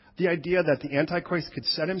 The idea that the Antichrist could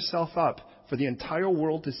set himself up for the entire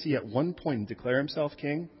world to see at one point and declare himself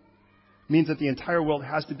king means that the entire world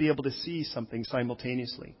has to be able to see something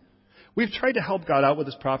simultaneously. We've tried to help God out with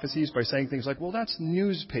his prophecies by saying things like, well, that's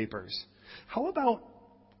newspapers. How about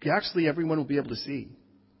actually everyone will be able to see?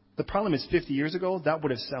 The problem is 50 years ago, that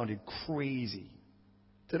would have sounded crazy.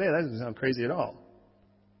 Today, that doesn't sound crazy at all.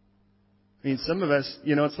 Some of us,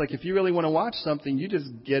 it's like if you really want to watch something, you just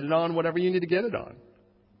get it on whatever you need to get it on.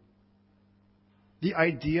 The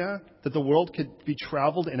idea that the world could be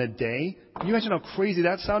traveled in a day, can you imagine how crazy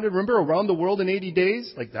that sounded? Remember around the world in 80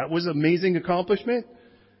 days? Like that was an amazing accomplishment.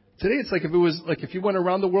 Today it's like if you went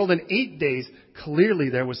around the world in 8 days, clearly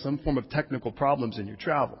there was some form of technical problems in your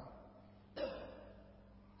travel.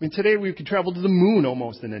 Today we could travel to the moon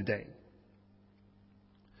almost in a day.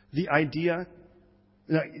 The idea,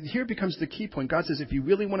 now here becomes the key point. God says if you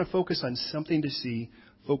really want to focus on something to see,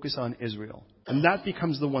 focus on Israel. And that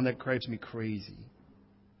becomes the one that drives me crazy.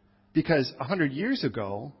 Because 100 years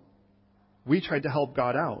ago, we tried to help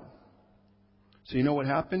God out. So you know what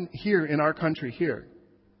happened? Here in our country here,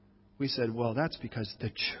 we said, well, that's because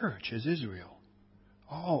the church is Israel.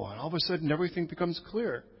 Oh, and all of a sudden everything becomes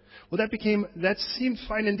clear. Well, that seemed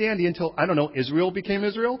fine and dandy until, Israel became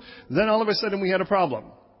Israel. Then all of a sudden we had a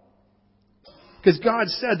problem. Because God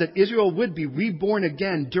said that Israel would be reborn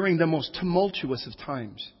again during the most tumultuous of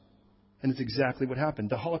times. And it's exactly what happened.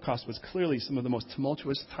 The Holocaust was clearly some of the most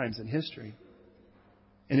tumultuous times in history.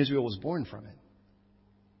 And Israel was born from it.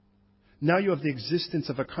 Now you have the existence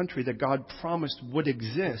of a country that God promised would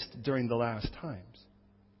exist during the last times.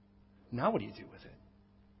 Now what do you do with it?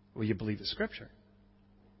 Well, you believe the Scripture.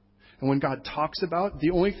 And when God talks about, the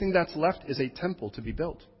only thing that's left is a temple to be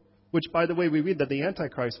built. Which, by the way, we read that the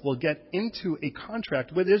Antichrist will get into a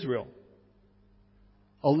contract with Israel,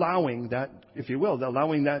 allowing that, if you will,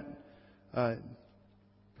 allowing that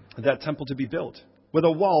temple to be built, with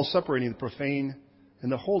a wall separating the profane and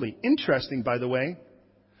the holy. Interesting, by the way,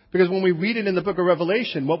 because when we read it in the book of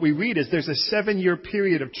Revelation, what we read is there's a 7-year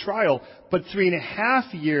period of trial, but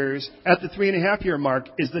 3.5 years, at the 3.5-year mark,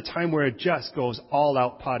 is the time where it just goes all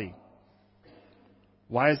out potty.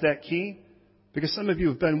 Why is that key? Because some of you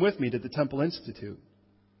have been with me to the Temple Institute.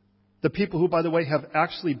 The people who, by the way, have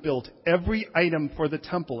actually built every item for the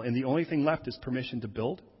temple, and the only thing left is permission to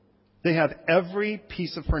build. They have every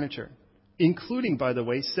piece of furniture, including, by the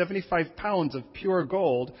way, 75 pounds of pure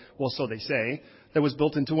gold, well, so they say, that was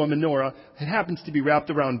built into a menorah. It happens to be wrapped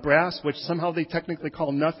around brass, which somehow they technically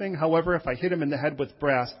call nothing. However, if I hit them in the head with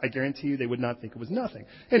brass, I guarantee you they would not think it was nothing.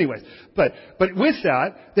 Anyways, but with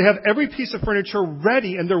that, they have every piece of furniture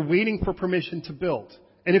ready and they're waiting for permission to build.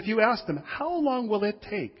 And if you ask them, how long will it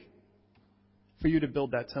take for you to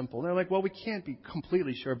build that temple? And they're like, well, we can't be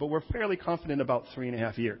completely sure, but we're fairly confident about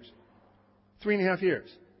 3.5 years. 3.5 years.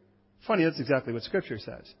 Funny, that's exactly what Scripture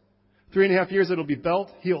says. 3.5 years it'll be built.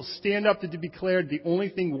 He'll stand up to be declared the only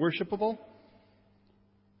thing worshipable.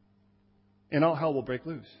 And all hell will break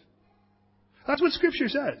loose. That's what Scripture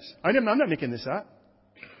says. I'm not making this up.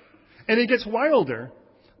 And it gets wilder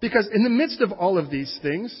because in the midst of all of these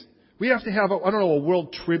things, we have to have, a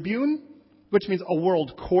world tribune, which means a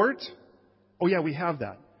world court. Oh yeah, we have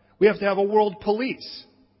that. We have to have a world police.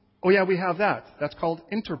 Oh yeah, we have that. That's called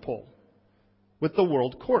Interpol with the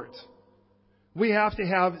world court. We have to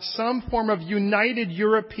have some form of united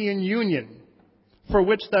European Union, for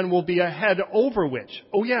which then will be a head over which.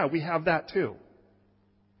 Oh yeah, we have that too.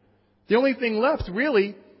 The only thing left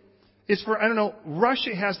really is for,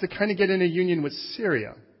 Russia has to kind of get in a union with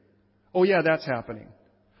Syria. Oh yeah, that's happening.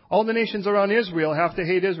 All the nations around Israel have to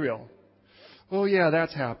hate Israel. Oh yeah,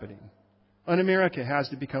 that's happening. And America has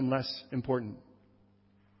to become less important.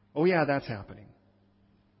 Oh yeah, that's happening.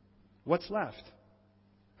 What's left?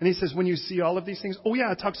 And he says, when you see all of these things, oh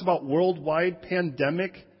yeah, it talks about worldwide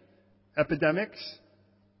epidemics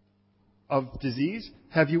of disease.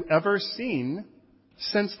 Have you ever seen,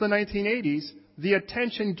 since the 1980s, the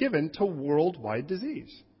attention given to worldwide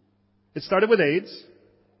disease? It started with AIDS.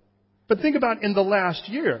 But think about in the last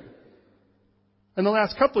year. In the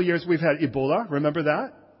last couple of years, we've had Ebola. Remember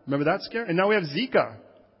that? Remember that scare? And now we have Zika.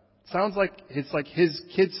 Sounds like it's like his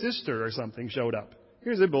kid sister or something showed up.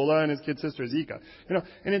 Here's Ebola and his kid sister Zika.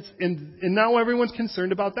 And now everyone's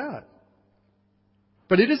concerned about that.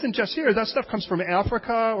 But it isn't just here. That stuff comes from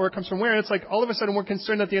Africa or it comes from where? It's like all of a sudden we're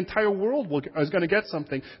concerned that the entire world is going to get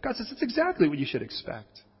something. God says it's exactly what you should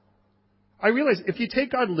expect. I realize if you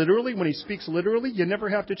take God literally, when He speaks literally, you never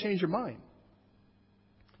have to change your mind.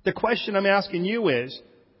 The question I'm asking you is,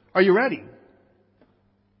 are you ready?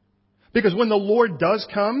 Because when the Lord does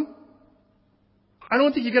come, I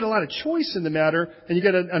don't think you get a lot of choice in the matter, and you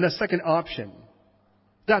get a second option.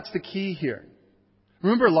 That's the key here.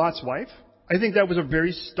 Remember Lot's wife? I think that was a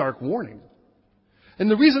very stark warning. And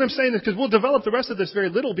the reason I'm saying this, because we'll develop the rest of this very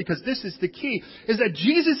little, because this is the key, is that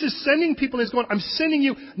Jesus is sending people, and He's going, I'm sending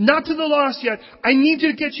you not to the lost yet. I need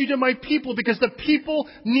to get you to my people, because the people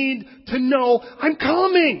need to know I'm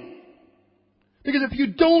coming. Because if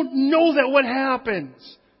you don't know that, what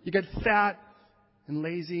happens? You get fat and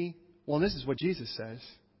lazy. Well, this is what Jesus says.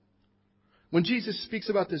 When Jesus speaks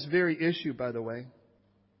about this very issue, by the way,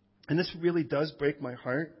 and this really does break my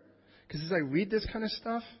heart, because as I read this kind of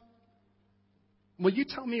stuff, well, you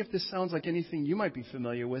tell me if this sounds like anything you might be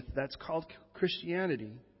familiar with that's called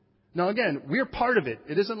Christianity. Now again, we're part of it.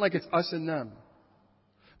 It isn't like it's us and them.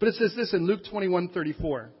 But it says this in Luke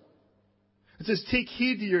 21:34. It says, take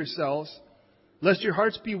heed to yourselves, lest your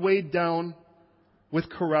hearts be weighed down with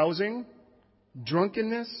carousing,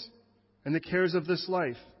 drunkenness, and the cares of this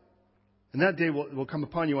life. And that day will come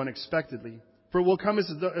upon you unexpectedly. For it will come as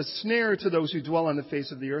a snare to those who dwell on the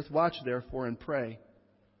face of the earth. Watch therefore and pray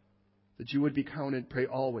that you would be counted, pray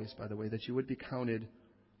always, by the way, that you would be counted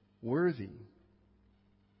worthy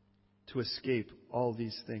to escape all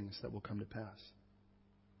these things that will come to pass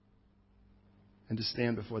and to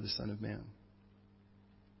stand before the Son of Man.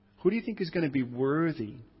 Who do you think is going to be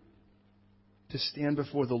worthy to stand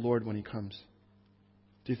before the Lord when He comes?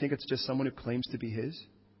 Do you think it's just someone who claims to be His?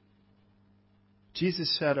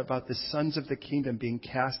 Jesus said about the sons of the kingdom being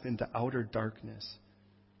cast into outer darkness.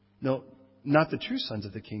 No, not the true sons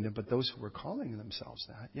of the kingdom, but those who were calling themselves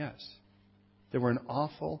that, yes. There were an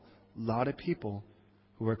awful lot of people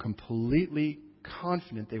who were completely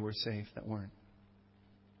confident they were safe that weren't.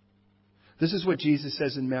 This is what Jesus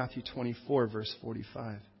says in Matthew 24, verse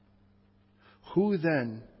 45. Who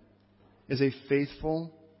then is a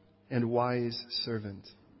faithful and wise servant,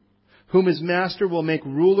 whom his master will make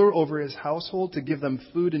ruler over his household to give them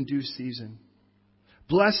food in due season?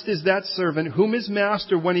 Blessed is that servant whom his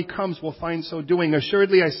master, when he comes, will find so doing.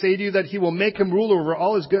 Assuredly, I say to you that he will make him ruler over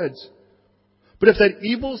all his goods. But if that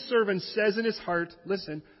evil servant says in his heart,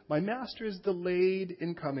 listen, my master is delayed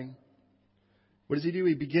in coming, what does he do?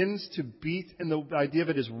 He begins to beat, and the idea of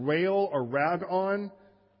it is rail or rag on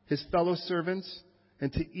his fellow servants,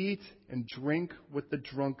 and to eat and drink with the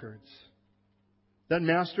drunkards. That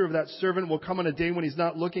master of that servant will come on a day when he's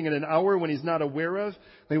not looking, at an hour when he's not aware of,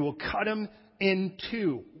 and he will cut him in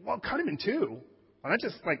two. Well, cut him in two? Why not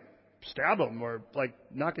just stab him or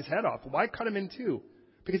knock his head off? Why cut him in two?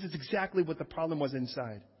 Because it's exactly what the problem was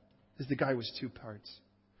inside. Is the guy was two parts.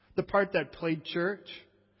 The part that played church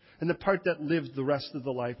and the part that lived the rest of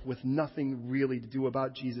the life with nothing really to do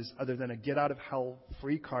about Jesus other than a get out of hell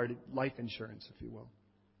free card, life insurance, if you will.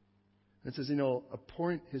 And it says,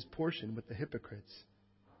 his portion with the hypocrites,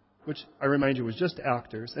 which I remind you was just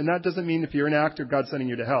actors. And that doesn't mean if you're an actor, God's sending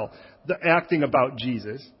you to hell. The acting about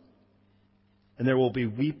Jesus. And there will be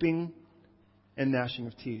weeping and gnashing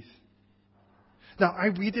of teeth. Now, I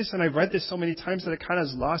read this, and I've read this so many times that it kind of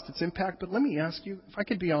has lost its impact. But let me ask you, if I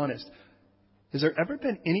could be honest, has there ever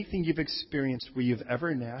been anything you've experienced where you've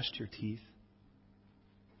ever gnashed your teeth?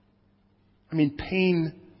 I mean,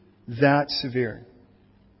 pain that severe,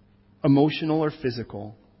 emotional or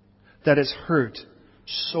physical, that has hurt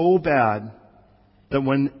so bad that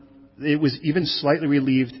when it was even slightly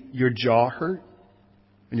relieved, your jaw hurt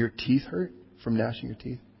and your teeth hurt from gnashing your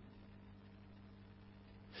teeth?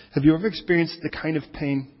 Have you ever experienced the kind of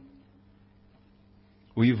pain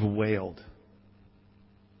where you've wailed?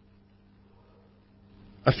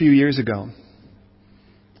 A few years ago,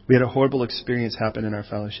 we had a horrible experience happen in our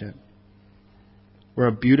fellowship where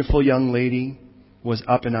a beautiful young lady was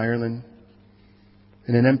up in Ireland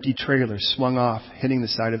and an empty trailer swung off, hitting the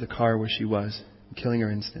side of the car where she was and killing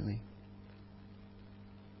her instantly.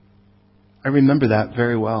 I remember that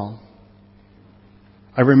very well.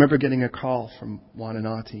 I remember getting a call from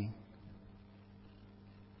Wananati.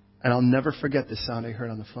 And I'll never forget the sound I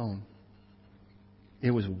heard on the phone.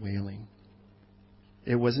 It was wailing.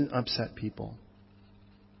 It wasn't upset people.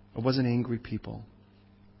 It wasn't angry people.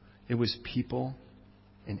 It was people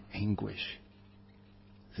in anguish.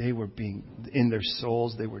 They were in their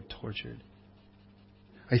souls, they were tortured.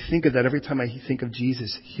 I think of that every time I think of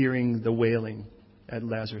Jesus hearing the wailing at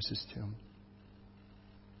Lazarus' tomb.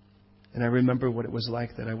 And I remember what it was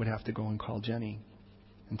like that I would have to go and call Jenny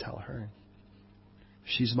and tell her.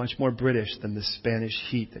 She's much more British than the Spanish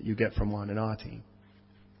heat that you get from Wananati.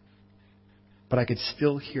 But I could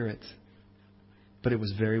still hear it. But it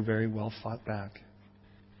was very, very well fought back.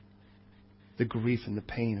 The grief and the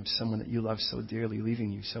pain of someone that you love so dearly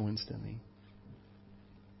leaving you so instantly.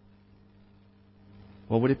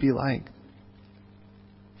 What would it be like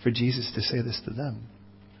for Jesus to say this to them?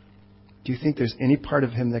 Do you think there's any part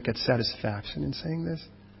of Him that gets satisfaction in saying this?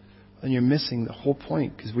 Then you're missing the whole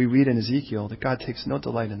point, because we read in Ezekiel that God takes no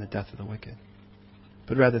delight in the death of the wicked,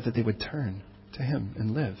 but rather that they would turn to Him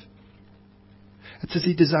and live. It says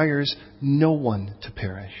He desires no one to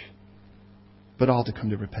perish, but all to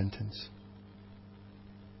come to repentance.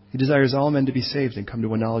 He desires all men to be saved and come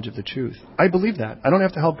to a knowledge of the truth. I believe that. I don't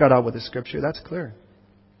have to help God out with the Scripture. That's clear.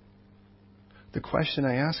 The question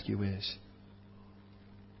I ask you is,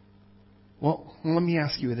 well, let me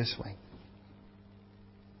ask you this way.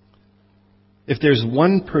 If there's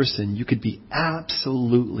one person you could be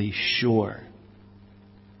absolutely sure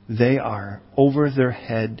they are over their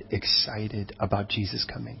head excited about Jesus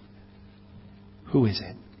coming, who is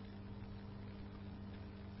it?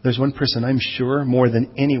 There's one person I'm sure more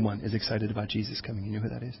than anyone is excited about Jesus coming. You know who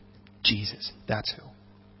that is? Jesus. That's who.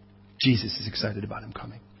 Jesus is excited about Him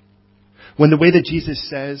coming. When the way that Jesus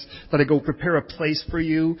says that I go prepare a place for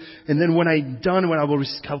you, and then when I'm done,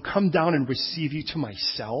 I'll come down and receive you to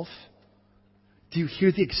myself. Do you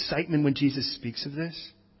hear the excitement when Jesus speaks of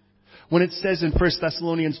this? When it says in 1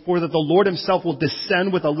 Thessalonians 4 that the Lord himself will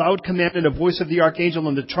descend with a loud command and a voice of the archangel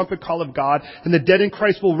and the trumpet call of God, and the dead in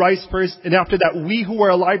Christ will rise first, and after that we who are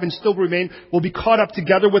alive and still remain will be caught up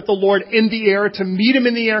together with the Lord in the air to meet him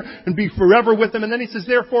in the air and be forever with him. And then he says,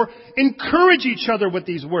 therefore, encourage each other with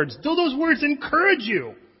these words. Do those words encourage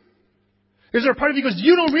you? Is there a part of you that goes,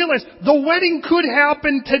 you don't realize the wedding could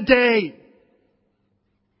happen today?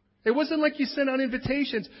 It wasn't like you sent out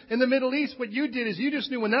invitations. In the Middle East, what you did is you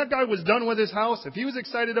just knew when that guy was done with his house, if he was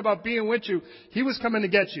excited about being with you, he was coming to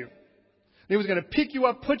get you. He was going to pick you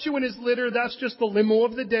up, put you in his litter. That's just the limo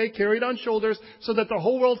of the day, carried on shoulders, so that the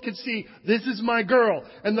whole world could see, this is my girl.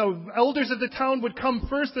 And the elders of the town would come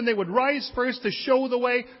first, and they would rise first to show the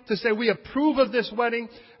way, to say, we approve of this wedding.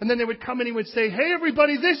 And then they would come and he would say, hey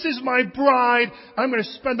everybody, this is my bride. I'm going to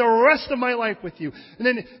spend the rest of my life with you.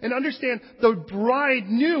 And understand, the bride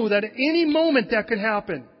knew that at any moment that could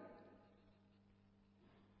happen.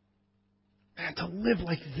 Man, to live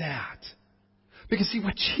like that. Because see,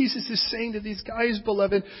 what Jesus is saying to these guys,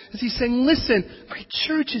 beloved, is he's saying, listen, my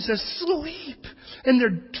church is asleep. And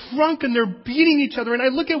they're drunk and they're beating each other. And I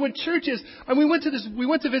look at what church is. And we went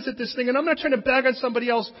to visit this thing. And I'm not trying to bag on somebody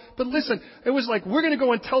else. But listen, it was like, we're going to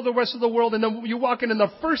go and tell the rest of the world. And then you walk in and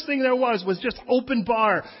the first thing there was just open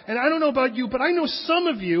bar. And I don't know about you, but I know some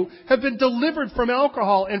of you have been delivered from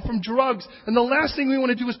alcohol and from drugs. And the last thing we want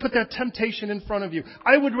to do is put that temptation in front of you.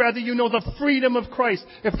 I would rather you know the freedom of Christ.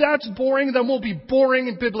 If that's boring, then we'll be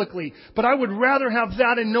boring biblically. But I would rather have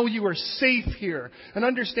that and know you are safe here. And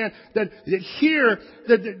understand that here,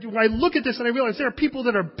 that when I look at this and I realize there are people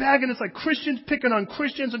that are bagging us like Christians, picking on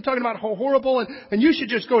Christians and talking about how horrible and you should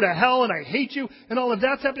just go to hell and I hate you and all of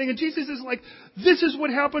that's happening. And Jesus is like, this is what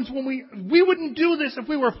happens when we wouldn't do this if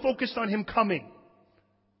we were focused on him coming.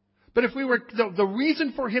 But if we were, the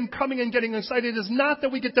reason for him coming and getting excited is not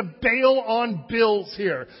that we get to bail on bills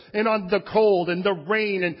here and on the cold and the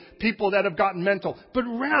rain and people that have gotten mental, but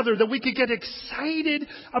rather that we could get excited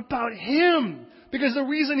about him. Because the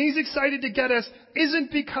reason he's excited to get us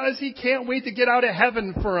isn't because he can't wait to get out of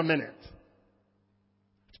heaven for a minute.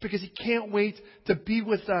 It's because he can't wait to be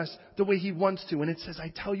with us the way he wants to. And it says,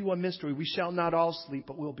 I tell you a mystery, we shall not all sleep,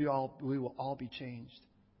 but we will all be changed.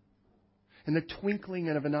 In the twinkling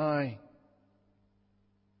of an eye.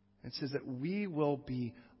 It says that we will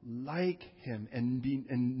be like him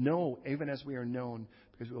and know, even as we are known,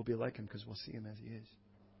 because we will be like him, because we'll see him as he is.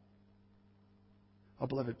 Oh,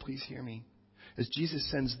 beloved, please hear me. As Jesus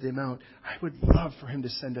sends them out, I would love for him to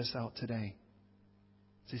send us out today.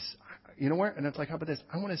 Says, you know what? And it's like, how about this?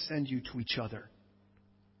 I want to send you to each other.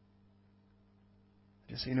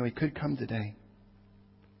 Just so you know, he could come today.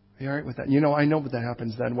 Are you all right with that? You know, I know what that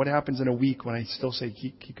happens then. What happens in a week when I still say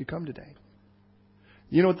he could come today?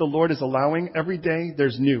 You know what the Lord is allowing? Every day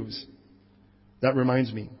there's news. That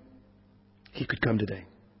reminds me. He could come today.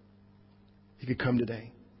 He could come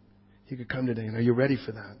today. He could come today. And are you ready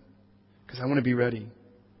for that? Because I want to be ready.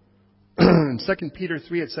 In 2 Peter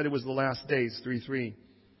 3, it said it was the last days, 3:3.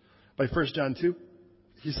 By 1 John 2,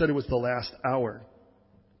 he said it was the last hour.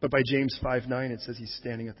 But by James 5:9, it says he's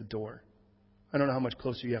standing at the door. I don't know how much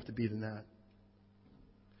closer you have to be than that.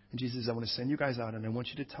 And Jesus says, I want to send you guys out and I want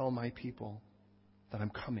you to tell my people that I'm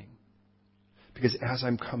coming. Because as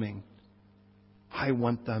I'm coming, I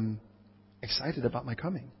want them excited about my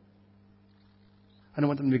coming. I don't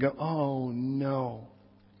want them to go, oh no.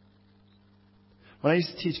 When I used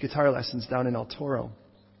to teach guitar lessons down in El Toro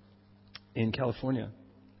in California,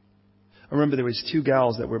 I remember there was 2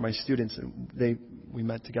 gals that were my students and we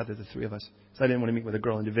met together, the 3 of us. So I didn't want to meet with a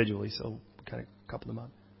girl individually, so we kind of coupled them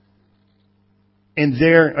up. And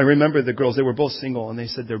there, I remember the girls, they were both single, and they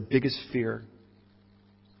said their biggest fear,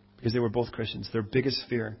 because they were both Christians, their biggest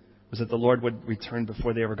fear was that the Lord would return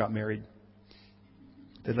before they ever got married.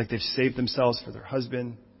 They've saved themselves for their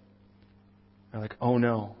husband. They're like, oh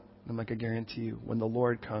no. And I'm like, I guarantee you, when the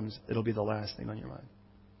Lord comes, it'll be the last thing on your mind.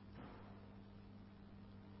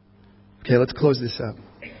 Okay, let's close this up.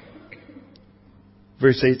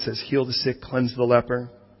 Verse 8 says, heal the sick, cleanse the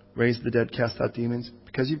leper, raise the dead, cast out demons.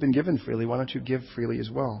 Because you've been given freely, why don't you give freely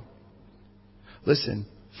as well? Listen,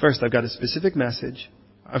 first I've got a specific message.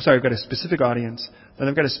 I've got a specific audience. Then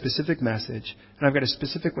I've got a specific message. And I've got a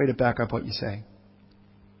specific way to back up what you say.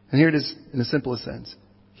 And here it is in the simplest sense.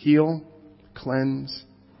 Heal, cleanse,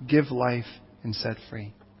 give life, and set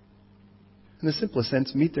free. In the simplest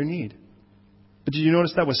sense, meet their need. But did you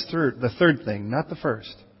notice that was the third thing, not the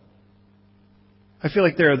first? I feel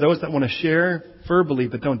like there are those that want to share verbally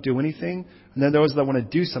but don't do anything. And then those that want to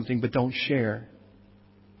do something but don't share.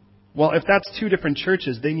 Well, if that's 2 different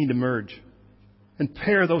churches, they need to merge. And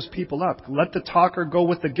pair those people up. Let the talker go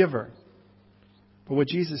with the giver. But what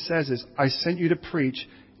Jesus says is, I sent you to preach.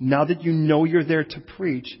 Now that you know you're there to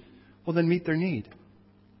preach, well, then meet their need.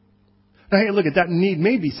 Now, hey, look, at that need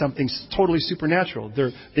may be something totally supernatural.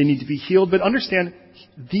 They need to be healed, but understand,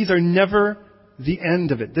 these are never the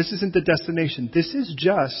end of it. This isn't the destination. This is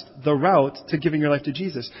just the route to giving your life to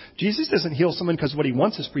Jesus. Jesus doesn't heal someone because what he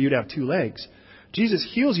wants is for you to have two legs. Jesus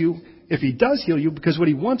heals you, if he does heal you, because what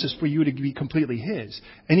he wants is for you to be completely his.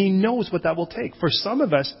 And he knows what that will take. For some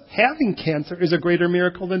of us, having cancer is a greater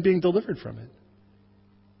miracle than being delivered from it.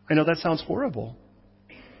 I know that sounds horrible.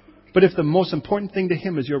 But if the most important thing to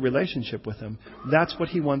him is your relationship with him, that's what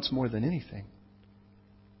he wants more than anything.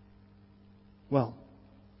 Well,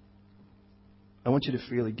 I want you to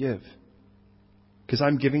freely give. Because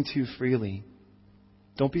I'm giving to you freely.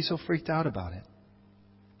 Don't be so freaked out about it.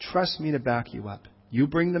 Trust me to back you up. You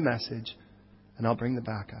bring the message, and I'll bring the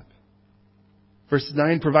backup. Verse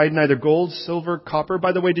 9, provide neither gold, silver, copper.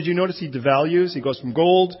 By the way, did you notice he devalues? He goes from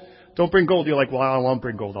gold, don't bring gold. You're like, well, I won't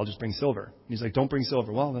bring gold. I'll just bring silver. He's like, don't bring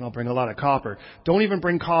silver. Well, then I'll bring a lot of copper. Don't even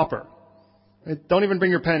bring copper. Don't even bring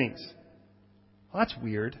your pennies. Well, that's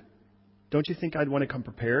weird. Don't you think I'd want to come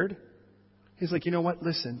prepared? He's like, you know what?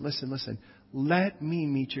 Listen. Let me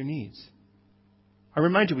meet your needs. I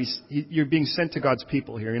remind you, you're being sent to God's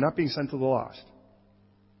people here. You're not being sent to the lost.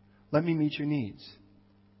 Let me meet your needs.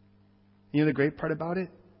 You know the great part about it?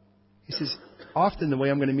 He says, often the way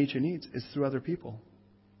I'm going to meet your needs is through other people.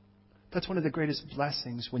 That's one of the greatest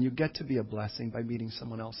blessings when you get to be a blessing by meeting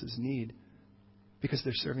someone else's need because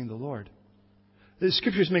they're serving the Lord. The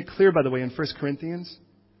scriptures make clear, by the way, in 1 Corinthians,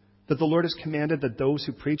 that the Lord has commanded that those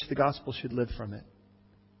who preach the gospel should live from it.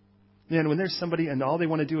 And when there's somebody and all they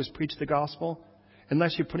want to do is preach the gospel,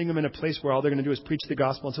 unless you're putting them in a place where all they're going to do is preach the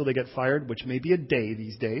gospel until they get fired, which may be a day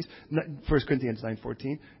these days. 1 Corinthians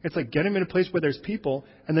 9:14. It's like get him in a place where there's people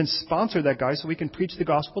and then sponsor that guy so we can preach the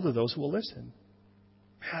gospel to those who will listen.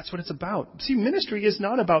 That's what it's about. See, ministry is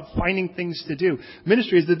not about finding things to do.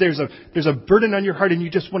 Ministry is that there's a burden on your heart and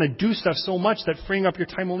you just want to do stuff so much that freeing up your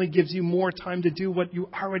time only gives you more time to do what you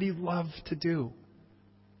already love to do.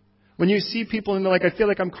 When you see people and they're like, I feel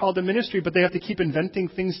like I'm called to ministry, but they have to keep inventing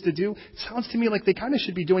things to do, it sounds to me like they kind of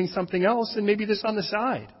should be doing something else and maybe this on the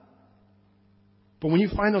side. But when you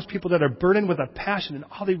find those people that are burdened with a passion and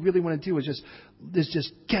all they really want to do is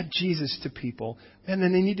just get Jesus to people, and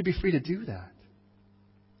then they need to be free to do that.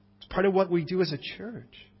 It's part of what we do as a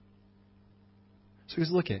church. So he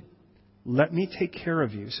goes, look it, let me take care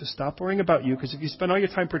of you. So stop worrying about you, because if you spend all your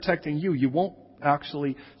time protecting you, you won't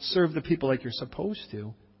actually serve the people like you're supposed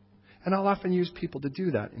to. And I'll often use people to do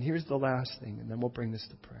that. And here's the last thing, and then we'll bring this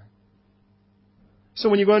to prayer. So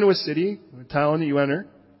when you go into a city, or a town that you enter,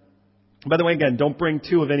 by the way, again, don't bring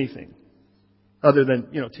two of anything other than,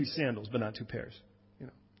 two sandals, but not two pairs.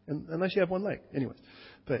 Unless you have one leg. Anyways.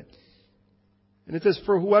 And it says,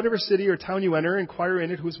 for whatever city or town you enter, inquire in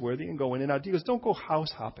it who's worthy and go in and out. He goes, don't go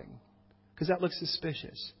house hopping, because that looks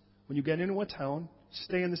suspicious. When you get into a town,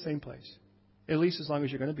 stay in the same place, at least as long as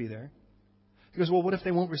you're going to be there. He goes, well, what if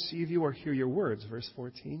they won't receive you or hear your words? Verse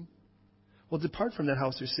 14. Well, depart from that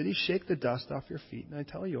house or city, shake the dust off your feet. And I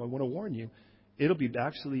tell you, I want to warn you,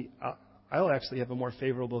 I'll actually have a more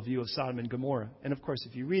favorable view of Sodom and Gomorrah. And of course,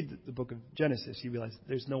 if you read the book of Genesis, you realize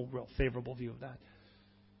there's no real favorable view of that.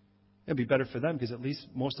 It'd be better for them because at least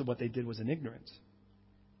most of what they did was in ignorance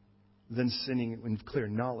than sinning in clear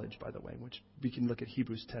knowledge, by the way, which we can look at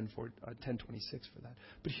Hebrews 10:26 for that.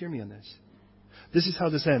 But hear me on this. This is how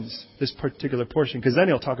this ends, this particular portion, because then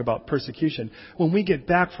he'll talk about persecution. When we get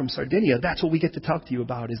back from Sardinia, that's what we get to talk to you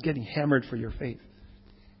about, is getting hammered for your faith.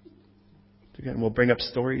 Again, we'll bring up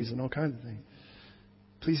stories and all kinds of things.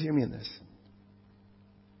 Please hear me in this.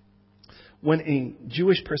 When a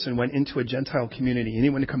Jewish person went into a Gentile community and he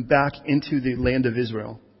wanted to come back into the land of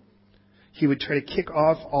Israel, he would try to kick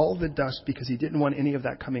off all the dust because he didn't want any of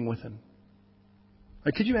that coming with him.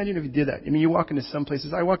 Like, could you imagine if you did that? I mean, you walk into some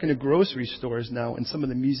places. I walk into grocery stores now, and some of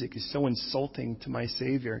the music is so insulting to my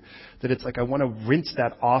Savior that it's like I want to rinse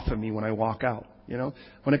that off of me when I walk out. I want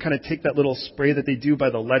to kind of take that little spray that they do by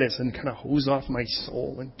the lettuce and kind of hose off my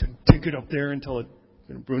soul and take it up there until it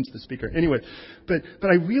ruins the speaker. Anyway, but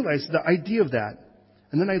I realize the idea of that,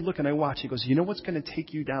 and then I look and I watch. He goes, you know what's going to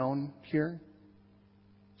take you down here?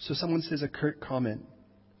 So someone says a curt comment.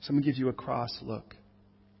 Someone gives you a cross look.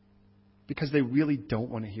 Because they really don't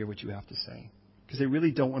want to hear what you have to say. Because they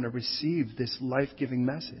really don't want to receive this life-giving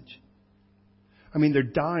message. I mean, they're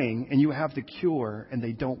dying and you have the cure and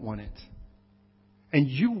they don't want it. And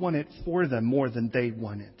you want it for them more than they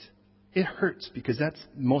want it. It hurts because that's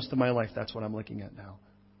most of my life. That's what I'm looking at now.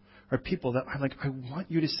 Are people that I'm like, I want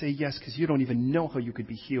you to say yes because you don't even know how you could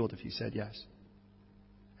be healed if you said yes.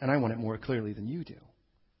 and I want it more clearly than you do.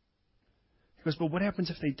 He goes, but what happens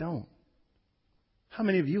if they don't? How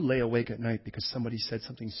many of you lay awake at night because somebody said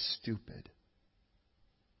something stupid?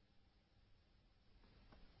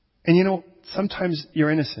 And sometimes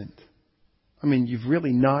you're innocent. I mean, you've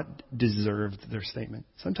really not deserved their statement.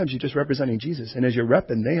 Sometimes you're just representing Jesus. And as you're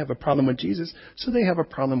repping, they have a problem with Jesus, so they have a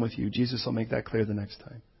problem with you. Jesus will make that clear the next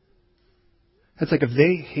time. It's like if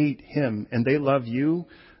they hate him and they love you,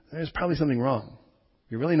 there's probably something wrong.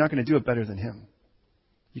 You're really not going to do it better than him.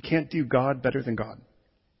 You can't do God better than God.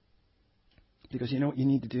 Because you know what you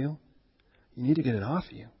need to do? You need to get it off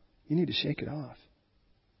you. You need to shake it off.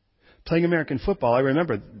 Playing American football, I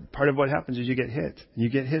remember part of what happens is you get hit. And you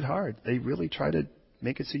get hit hard. They really try to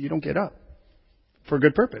make it so you don't get up. For a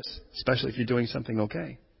good purpose. Especially if you're doing something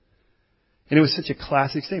okay. And it was such a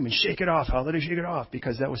classic statement. Shake it off. How did I shake it off?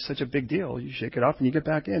 Because that was such a big deal. You shake it off and you get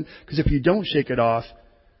back in. Because if you don't shake it off,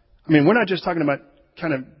 I mean, we're not just talking about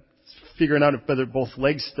kind of figuring out if whether both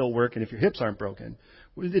legs still work and if your hips aren't broken.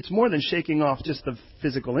 It's more than shaking off just the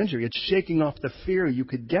physical injury. It's shaking off the fear you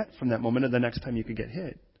could get from that moment of the next time you could get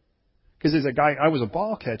hit. Because as a guy, I was a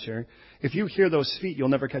ball catcher. If you hear those feet, you'll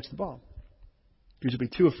never catch the ball. You'll be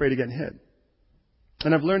too afraid of getting hit.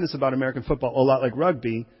 And I've learned this about American football a lot like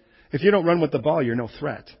rugby. If you don't run with the ball, you're no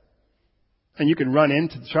threat. And you can run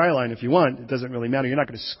into the try line if you want. It doesn't really matter. You're not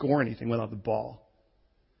going to score anything without the ball.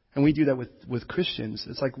 And we do that with Christians.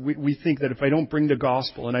 It's like we think that if I don't bring the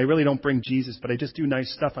gospel and I really don't bring Jesus, but I just do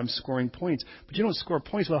nice stuff, I'm scoring points. But you don't score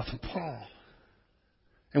points without the ball.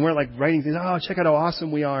 And we're like writing things, oh, check out how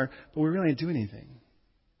awesome we are, but we really didn't do anything.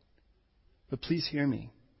 But please hear me.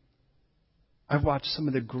 I've watched some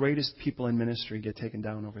of the greatest people in ministry get taken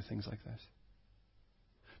down over things like this.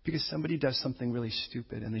 Because somebody does something really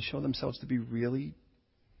stupid and they show themselves to be really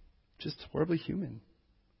just horribly human.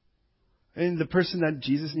 And the person that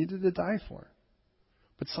Jesus needed to die for.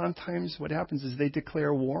 But sometimes what happens is they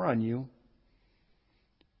declare war on you.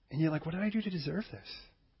 And you're like, what did I do to deserve this?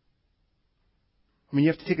 I mean,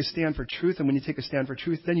 you have to take a stand for truth. And when you take a stand for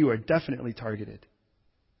truth, then you are definitely targeted.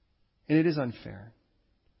 And it is unfair.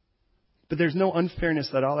 But there's no unfairness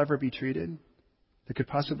that I'll ever be treated that could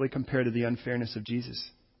possibly compare to the unfairness of Jesus.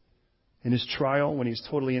 In his trial when he was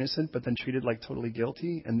totally innocent, but then treated like totally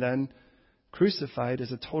guilty, and then crucified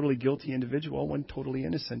as a totally guilty individual when totally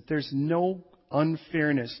innocent. There's no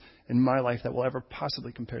unfairness in my life that will ever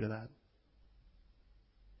possibly compare to that.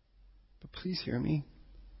 But please hear me.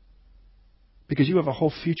 Because you have a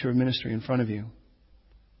whole future of ministry in front of you.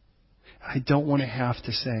 I don't want to have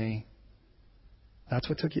to say, that's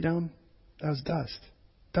what took you down? That was dust.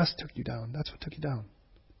 Dust took you down. That's what took you down.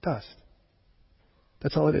 Dust.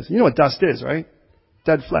 That's all it is. You know what dust is, right?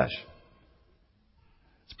 Dead flesh.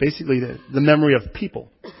 It's basically the memory of people,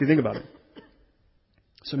 if you think about it.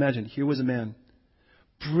 So imagine, here was a man,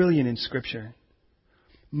 brilliant in Scripture,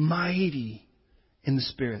 mighty in the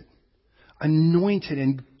Spirit, anointed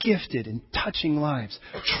and gifted in touching lives,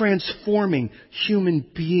 transforming human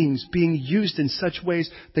beings, being used in such ways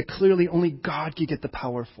that clearly only God could get the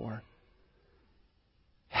power for.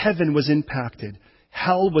 Heaven was impacted.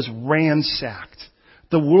 Hell was ransacked.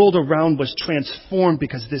 The world around was transformed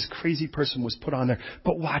because this crazy person was put on there.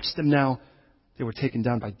 But watch them now. They were taken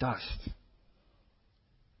down by dust.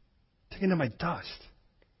 Taken down by dust.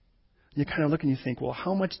 And you kind of look and you think, well,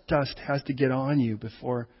 how much dust has to get on you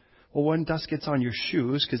before... Well, when dust gets on your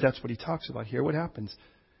shoes, because that's what he talks about here, what happens?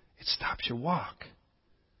 It stops your walk.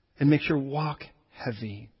 It makes your walk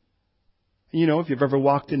heavy. You know, if you've ever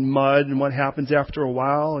walked in mud and what happens after a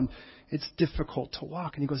while, and it's difficult to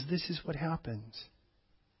walk. And he goes, this is what happens.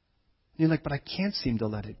 And you're like, but I can't seem to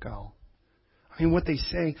let it go. I mean, what they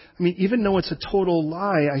say, I mean, even though it's a total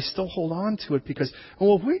lie, I still hold on to it because,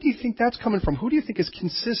 well, where do you think that's coming from? Who do you think is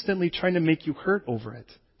consistently trying to make you hurt over it?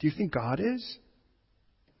 Do you think God is?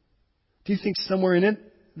 Do you think somewhere in it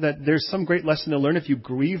that there's some great lesson to learn if you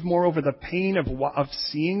grieve more over the pain of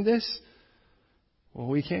seeing this? Well,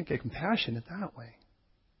 we can't get compassionate that way.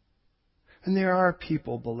 And there are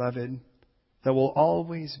people, beloved, that will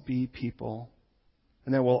always be people,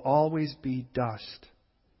 and there will always be dust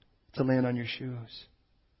to land on your shoes.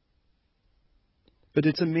 But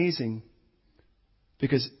it's amazing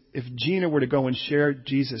because if Gina were to go and share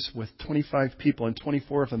Jesus with 25 people and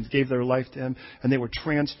 24 of them gave their life to him and they were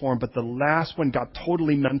transformed, but the last one got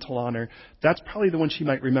totally mental on her, that's probably the one she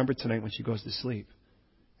might remember tonight when she goes to sleep.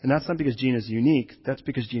 And that's not because Gina's unique. That's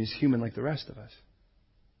because Gina's human like the rest of us.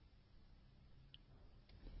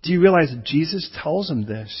 Do you realize that Jesus tells them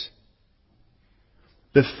this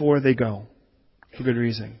before they go for good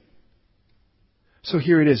reason? So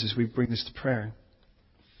here it is as we bring this to prayer.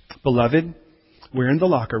 Beloved, we're in the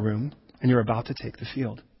locker room and you're about to take the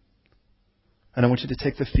field. And I want you to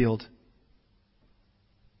take the field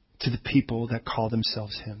to the people that call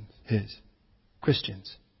themselves His.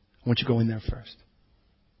 Christians. I want you to go in there first.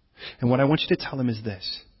 And what I want you to tell them is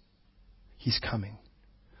this. He's coming.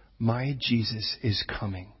 My Jesus is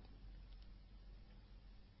coming.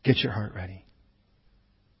 Get your heart ready.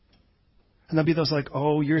 And there'll be those like,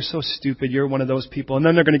 oh, you're so stupid. You're one of those people. And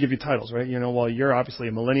then they're going to give you titles, right? Well, you're obviously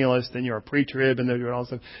a millennialist and you're a pre-trib and they're doing all this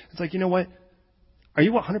stuff. It's like, you know what? Are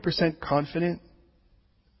you 100% confident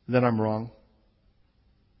that I'm wrong?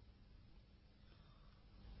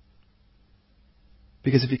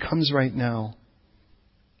 Because if He comes right now,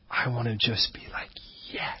 I want to just be like,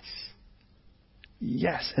 yes.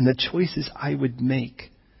 Yes. And the choices I would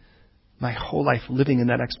make my whole life living in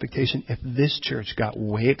that expectation, if this church got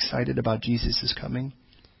way excited about Jesus' coming,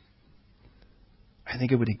 I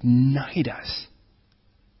think it would ignite us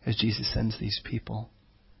as Jesus sends these people.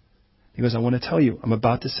 He goes, I want to tell you, I'm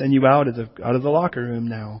about to send you out of the locker room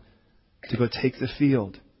now to go take the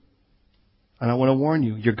field. And I want to warn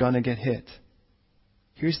you, you're going to get hit.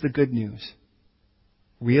 Here's the good news.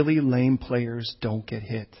 Really lame players don't get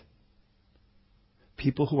hit.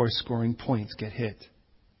 People who are scoring points get hit.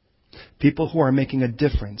 People who are making a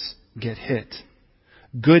difference get hit.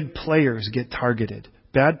 Good players get targeted.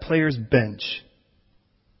 Bad players bench.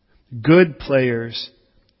 Good players,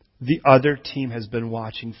 the other team has been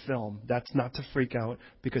watching film. That's not to freak out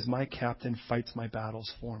because my captain fights my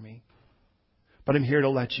battles for me. But I'm here to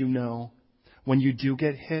let you know, when you do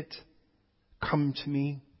get hit, come to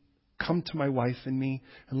me, come to my wife and me,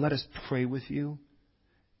 and let us pray with you.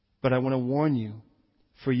 But I want to warn you,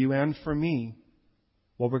 for you and for me,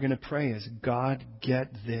 what we're going to pray is, God,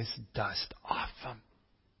 get this dust off them.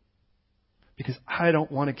 Because I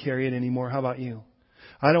don't want to carry it anymore. How about you?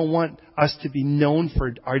 I don't want us to be known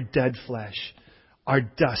for our dead flesh, our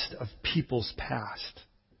dust of people's past.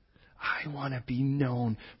 I want to be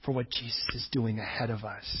known for what Jesus is doing ahead of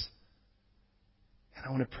us. And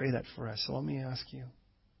I want to pray that for us. So let me ask you,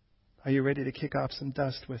 are you ready to kick off some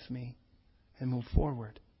dust with me and move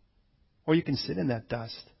forward? Or you can sit in that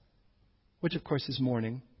dust, which of course is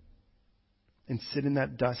mourning, and sit in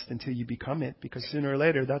that dust until you become it, because sooner or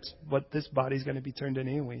later that's what this body's going to be turned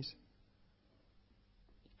into anyways.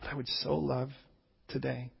 But I would so love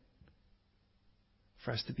today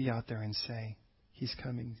for us to be out there and say, He's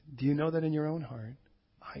coming. Do you know that in your own heart?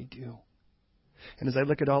 I do. And as I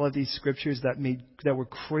look at all of these scriptures that were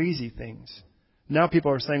crazy things, now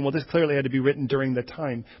people are saying, well, this clearly had to be written during the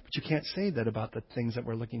time. But you can't say that about the things that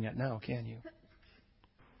we're looking at now, can you?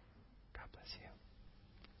 God bless you.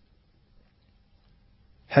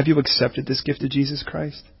 Have you accepted this gift of Jesus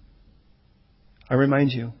Christ? I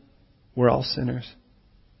remind you, we're all sinners.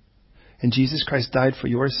 And Jesus Christ died for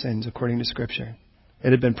your sins according to Scripture.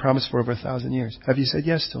 It had been promised for over 1,000 years. Have you said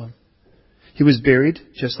yes to Him? He was buried,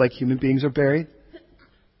 just like human beings are buried.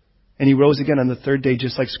 And He rose again on the third day,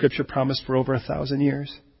 just like Scripture promised for over 1,000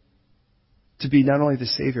 years. To be not only the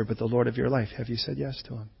Savior, but the Lord of your life. Have you said yes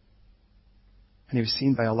to Him? And He was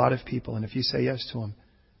seen by a lot of people. And if you say yes to Him,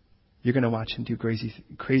 you're going to watch Him do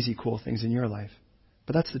crazy cool things in your life.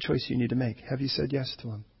 But that's the choice you need to make. Have you said yes to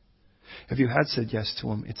Him? If you had said yes to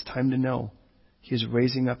Him, it's time to know He is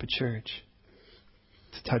raising up a church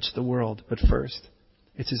to touch the world. But first,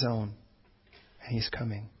 it's His own. And He's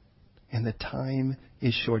coming. And the time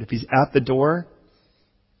is short. If He's at the door,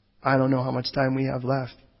 I don't know how much time we have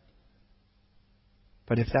left.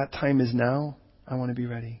 But if that time is now, I want to be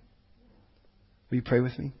ready. Will you pray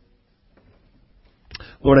with me?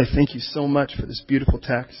 Lord, I thank You so much for this beautiful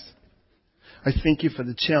text. I thank You for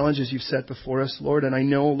the challenges You've set before us, Lord. And I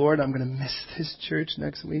know, Lord, I'm going to miss this church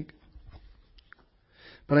next week.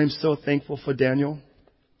 But I'm so thankful for Daniel.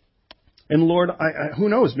 And Lord, who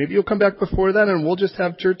knows? Maybe You'll come back before that and we'll just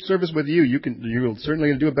have church service with You. You're certainly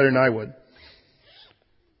going to do it better than I would.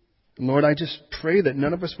 And Lord, I just pray that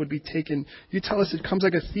none of us would be taken. You tell us it comes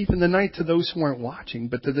like a thief in the night to those who aren't watching.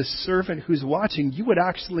 But to the servant who's watching, You would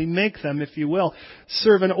actually make them, if You will,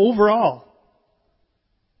 servant overall.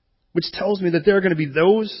 Which tells me that there are going to be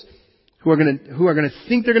those who are going to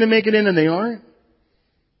think they're going to make it in and they aren't.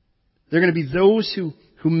 There are going to be those who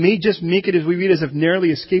may just make it, as we read, as if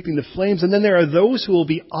narrowly escaping the flames. And then there are those who will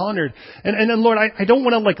be honored. And then, Lord, I don't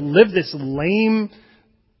want to live this lame,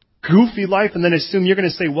 goofy life and then assume You're going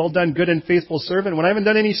to say, well done, good and faithful servant, when I haven't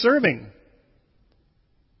done any serving.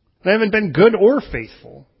 And I haven't been good or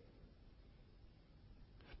faithful.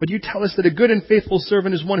 But You tell us that a good and faithful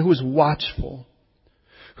servant is one who is watchful.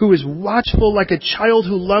 Who is watchful like a child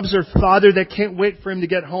who loves her father that can't wait for him to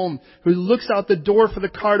get home. Who looks out the door for the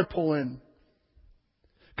car to pull in.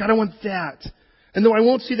 God, I want that. And though I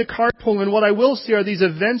won't see the card pulling, what I will see are these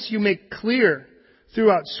events you make clear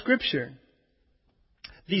throughout Scripture.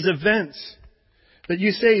 These events that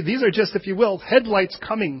you say, these are just, if you will, headlights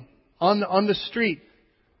coming on the street.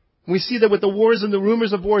 We see that with the wars and the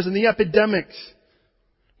rumors of wars and the epidemics.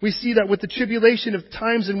 We see that with the tribulation of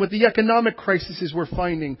times and with the economic crises we're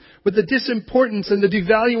finding, with the disimportance and the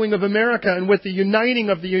devaluing of America and with the uniting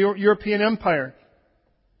of the European Empire.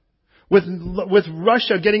 With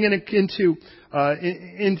Russia getting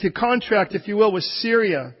into contract, if you will, with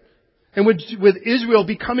Syria. And with Israel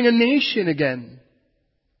becoming a nation again.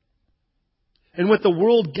 And with the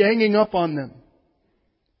world ganging up on them.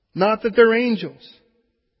 Not that they're angels.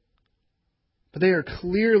 But they are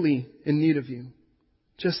clearly in need of you.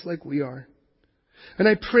 Just like we are. And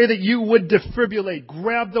I pray that you would defibrillate.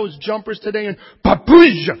 Grab those jumpers today and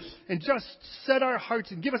baboosh! And just set our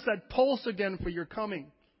hearts and give us that pulse again for your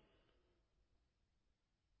coming.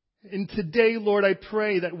 And today, Lord, I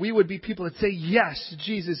pray that we would be people that say, yes,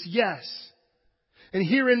 Jesus, yes. And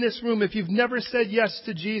here in this room, if you've never said yes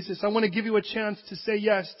to Jesus, I want to give you a chance to say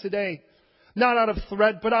yes today. Not out of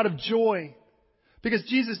threat, but out of joy. Because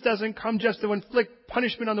Jesus doesn't come just to inflict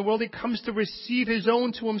punishment on the world. He comes to receive His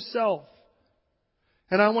own to Himself.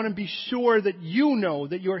 And I want to be sure that you know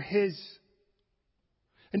that you're His.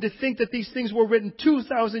 And to think that these things were written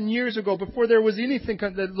 2,000 years ago, before there was anything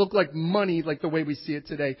that looked like money like the way we see it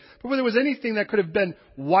today. Before there was anything that could have been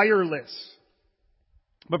wireless.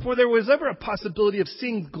 Before there was ever a possibility of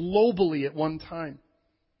seeing globally at one time.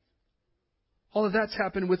 All of that's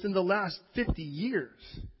happened within the last 50 years.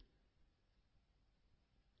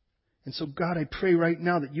 And so God, I pray right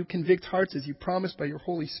now that you convict hearts as you promised by your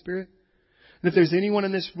Holy Spirit. And if there's anyone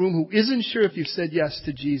in this room who isn't sure if you've said yes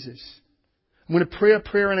to Jesus, I'm going to pray a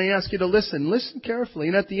prayer and I ask you to listen. Listen carefully.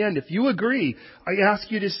 And at the end, if you agree, I ask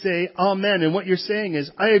you to say amen. And what you're saying is,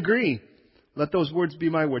 I agree. Let those words be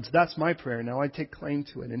my words. That's my prayer. Now I take claim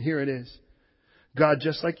to it. And here it is. God,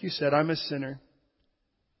 just like you said, I'm a sinner.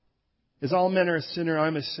 As all men are a sinner,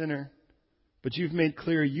 I'm a sinner. But you've made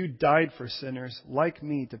clear you died for sinners like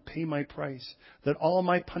me to pay my price, that all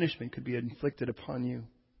my punishment could be inflicted upon you.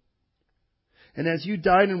 And as you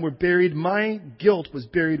died and were buried, my guilt was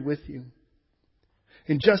buried with you.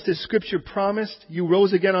 And just as Scripture promised, you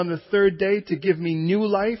rose again on the third day to give me new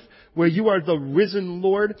life, where you are the risen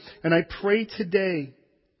Lord. And I pray today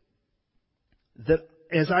that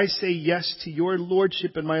as I say yes to your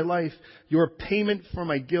lordship in my life, your payment for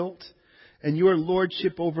my guilt, and your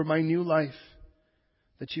lordship over my new life,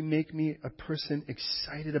 that you make me a person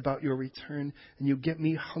excited about your return, and you get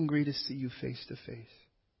me hungry to see you face to face.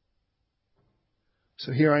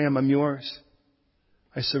 So here I am, I'm yours.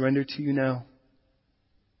 I surrender to you now.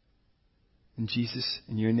 In Jesus,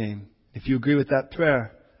 in your name. If you agree with that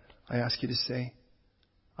prayer, I ask you to say,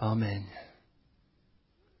 Amen.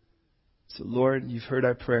 So Lord, you've heard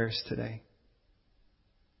our prayers today.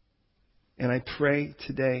 And I pray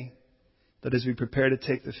today that as we prepare to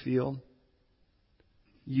take the field,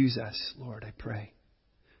 use us, Lord, I pray.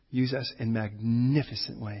 Use us in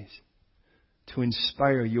magnificent ways to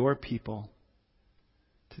inspire your people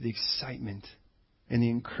to the excitement and the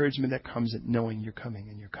encouragement that comes at knowing you're coming,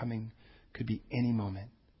 and you're coming could be any moment.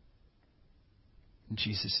 In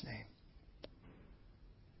Jesus' name.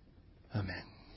 Amen.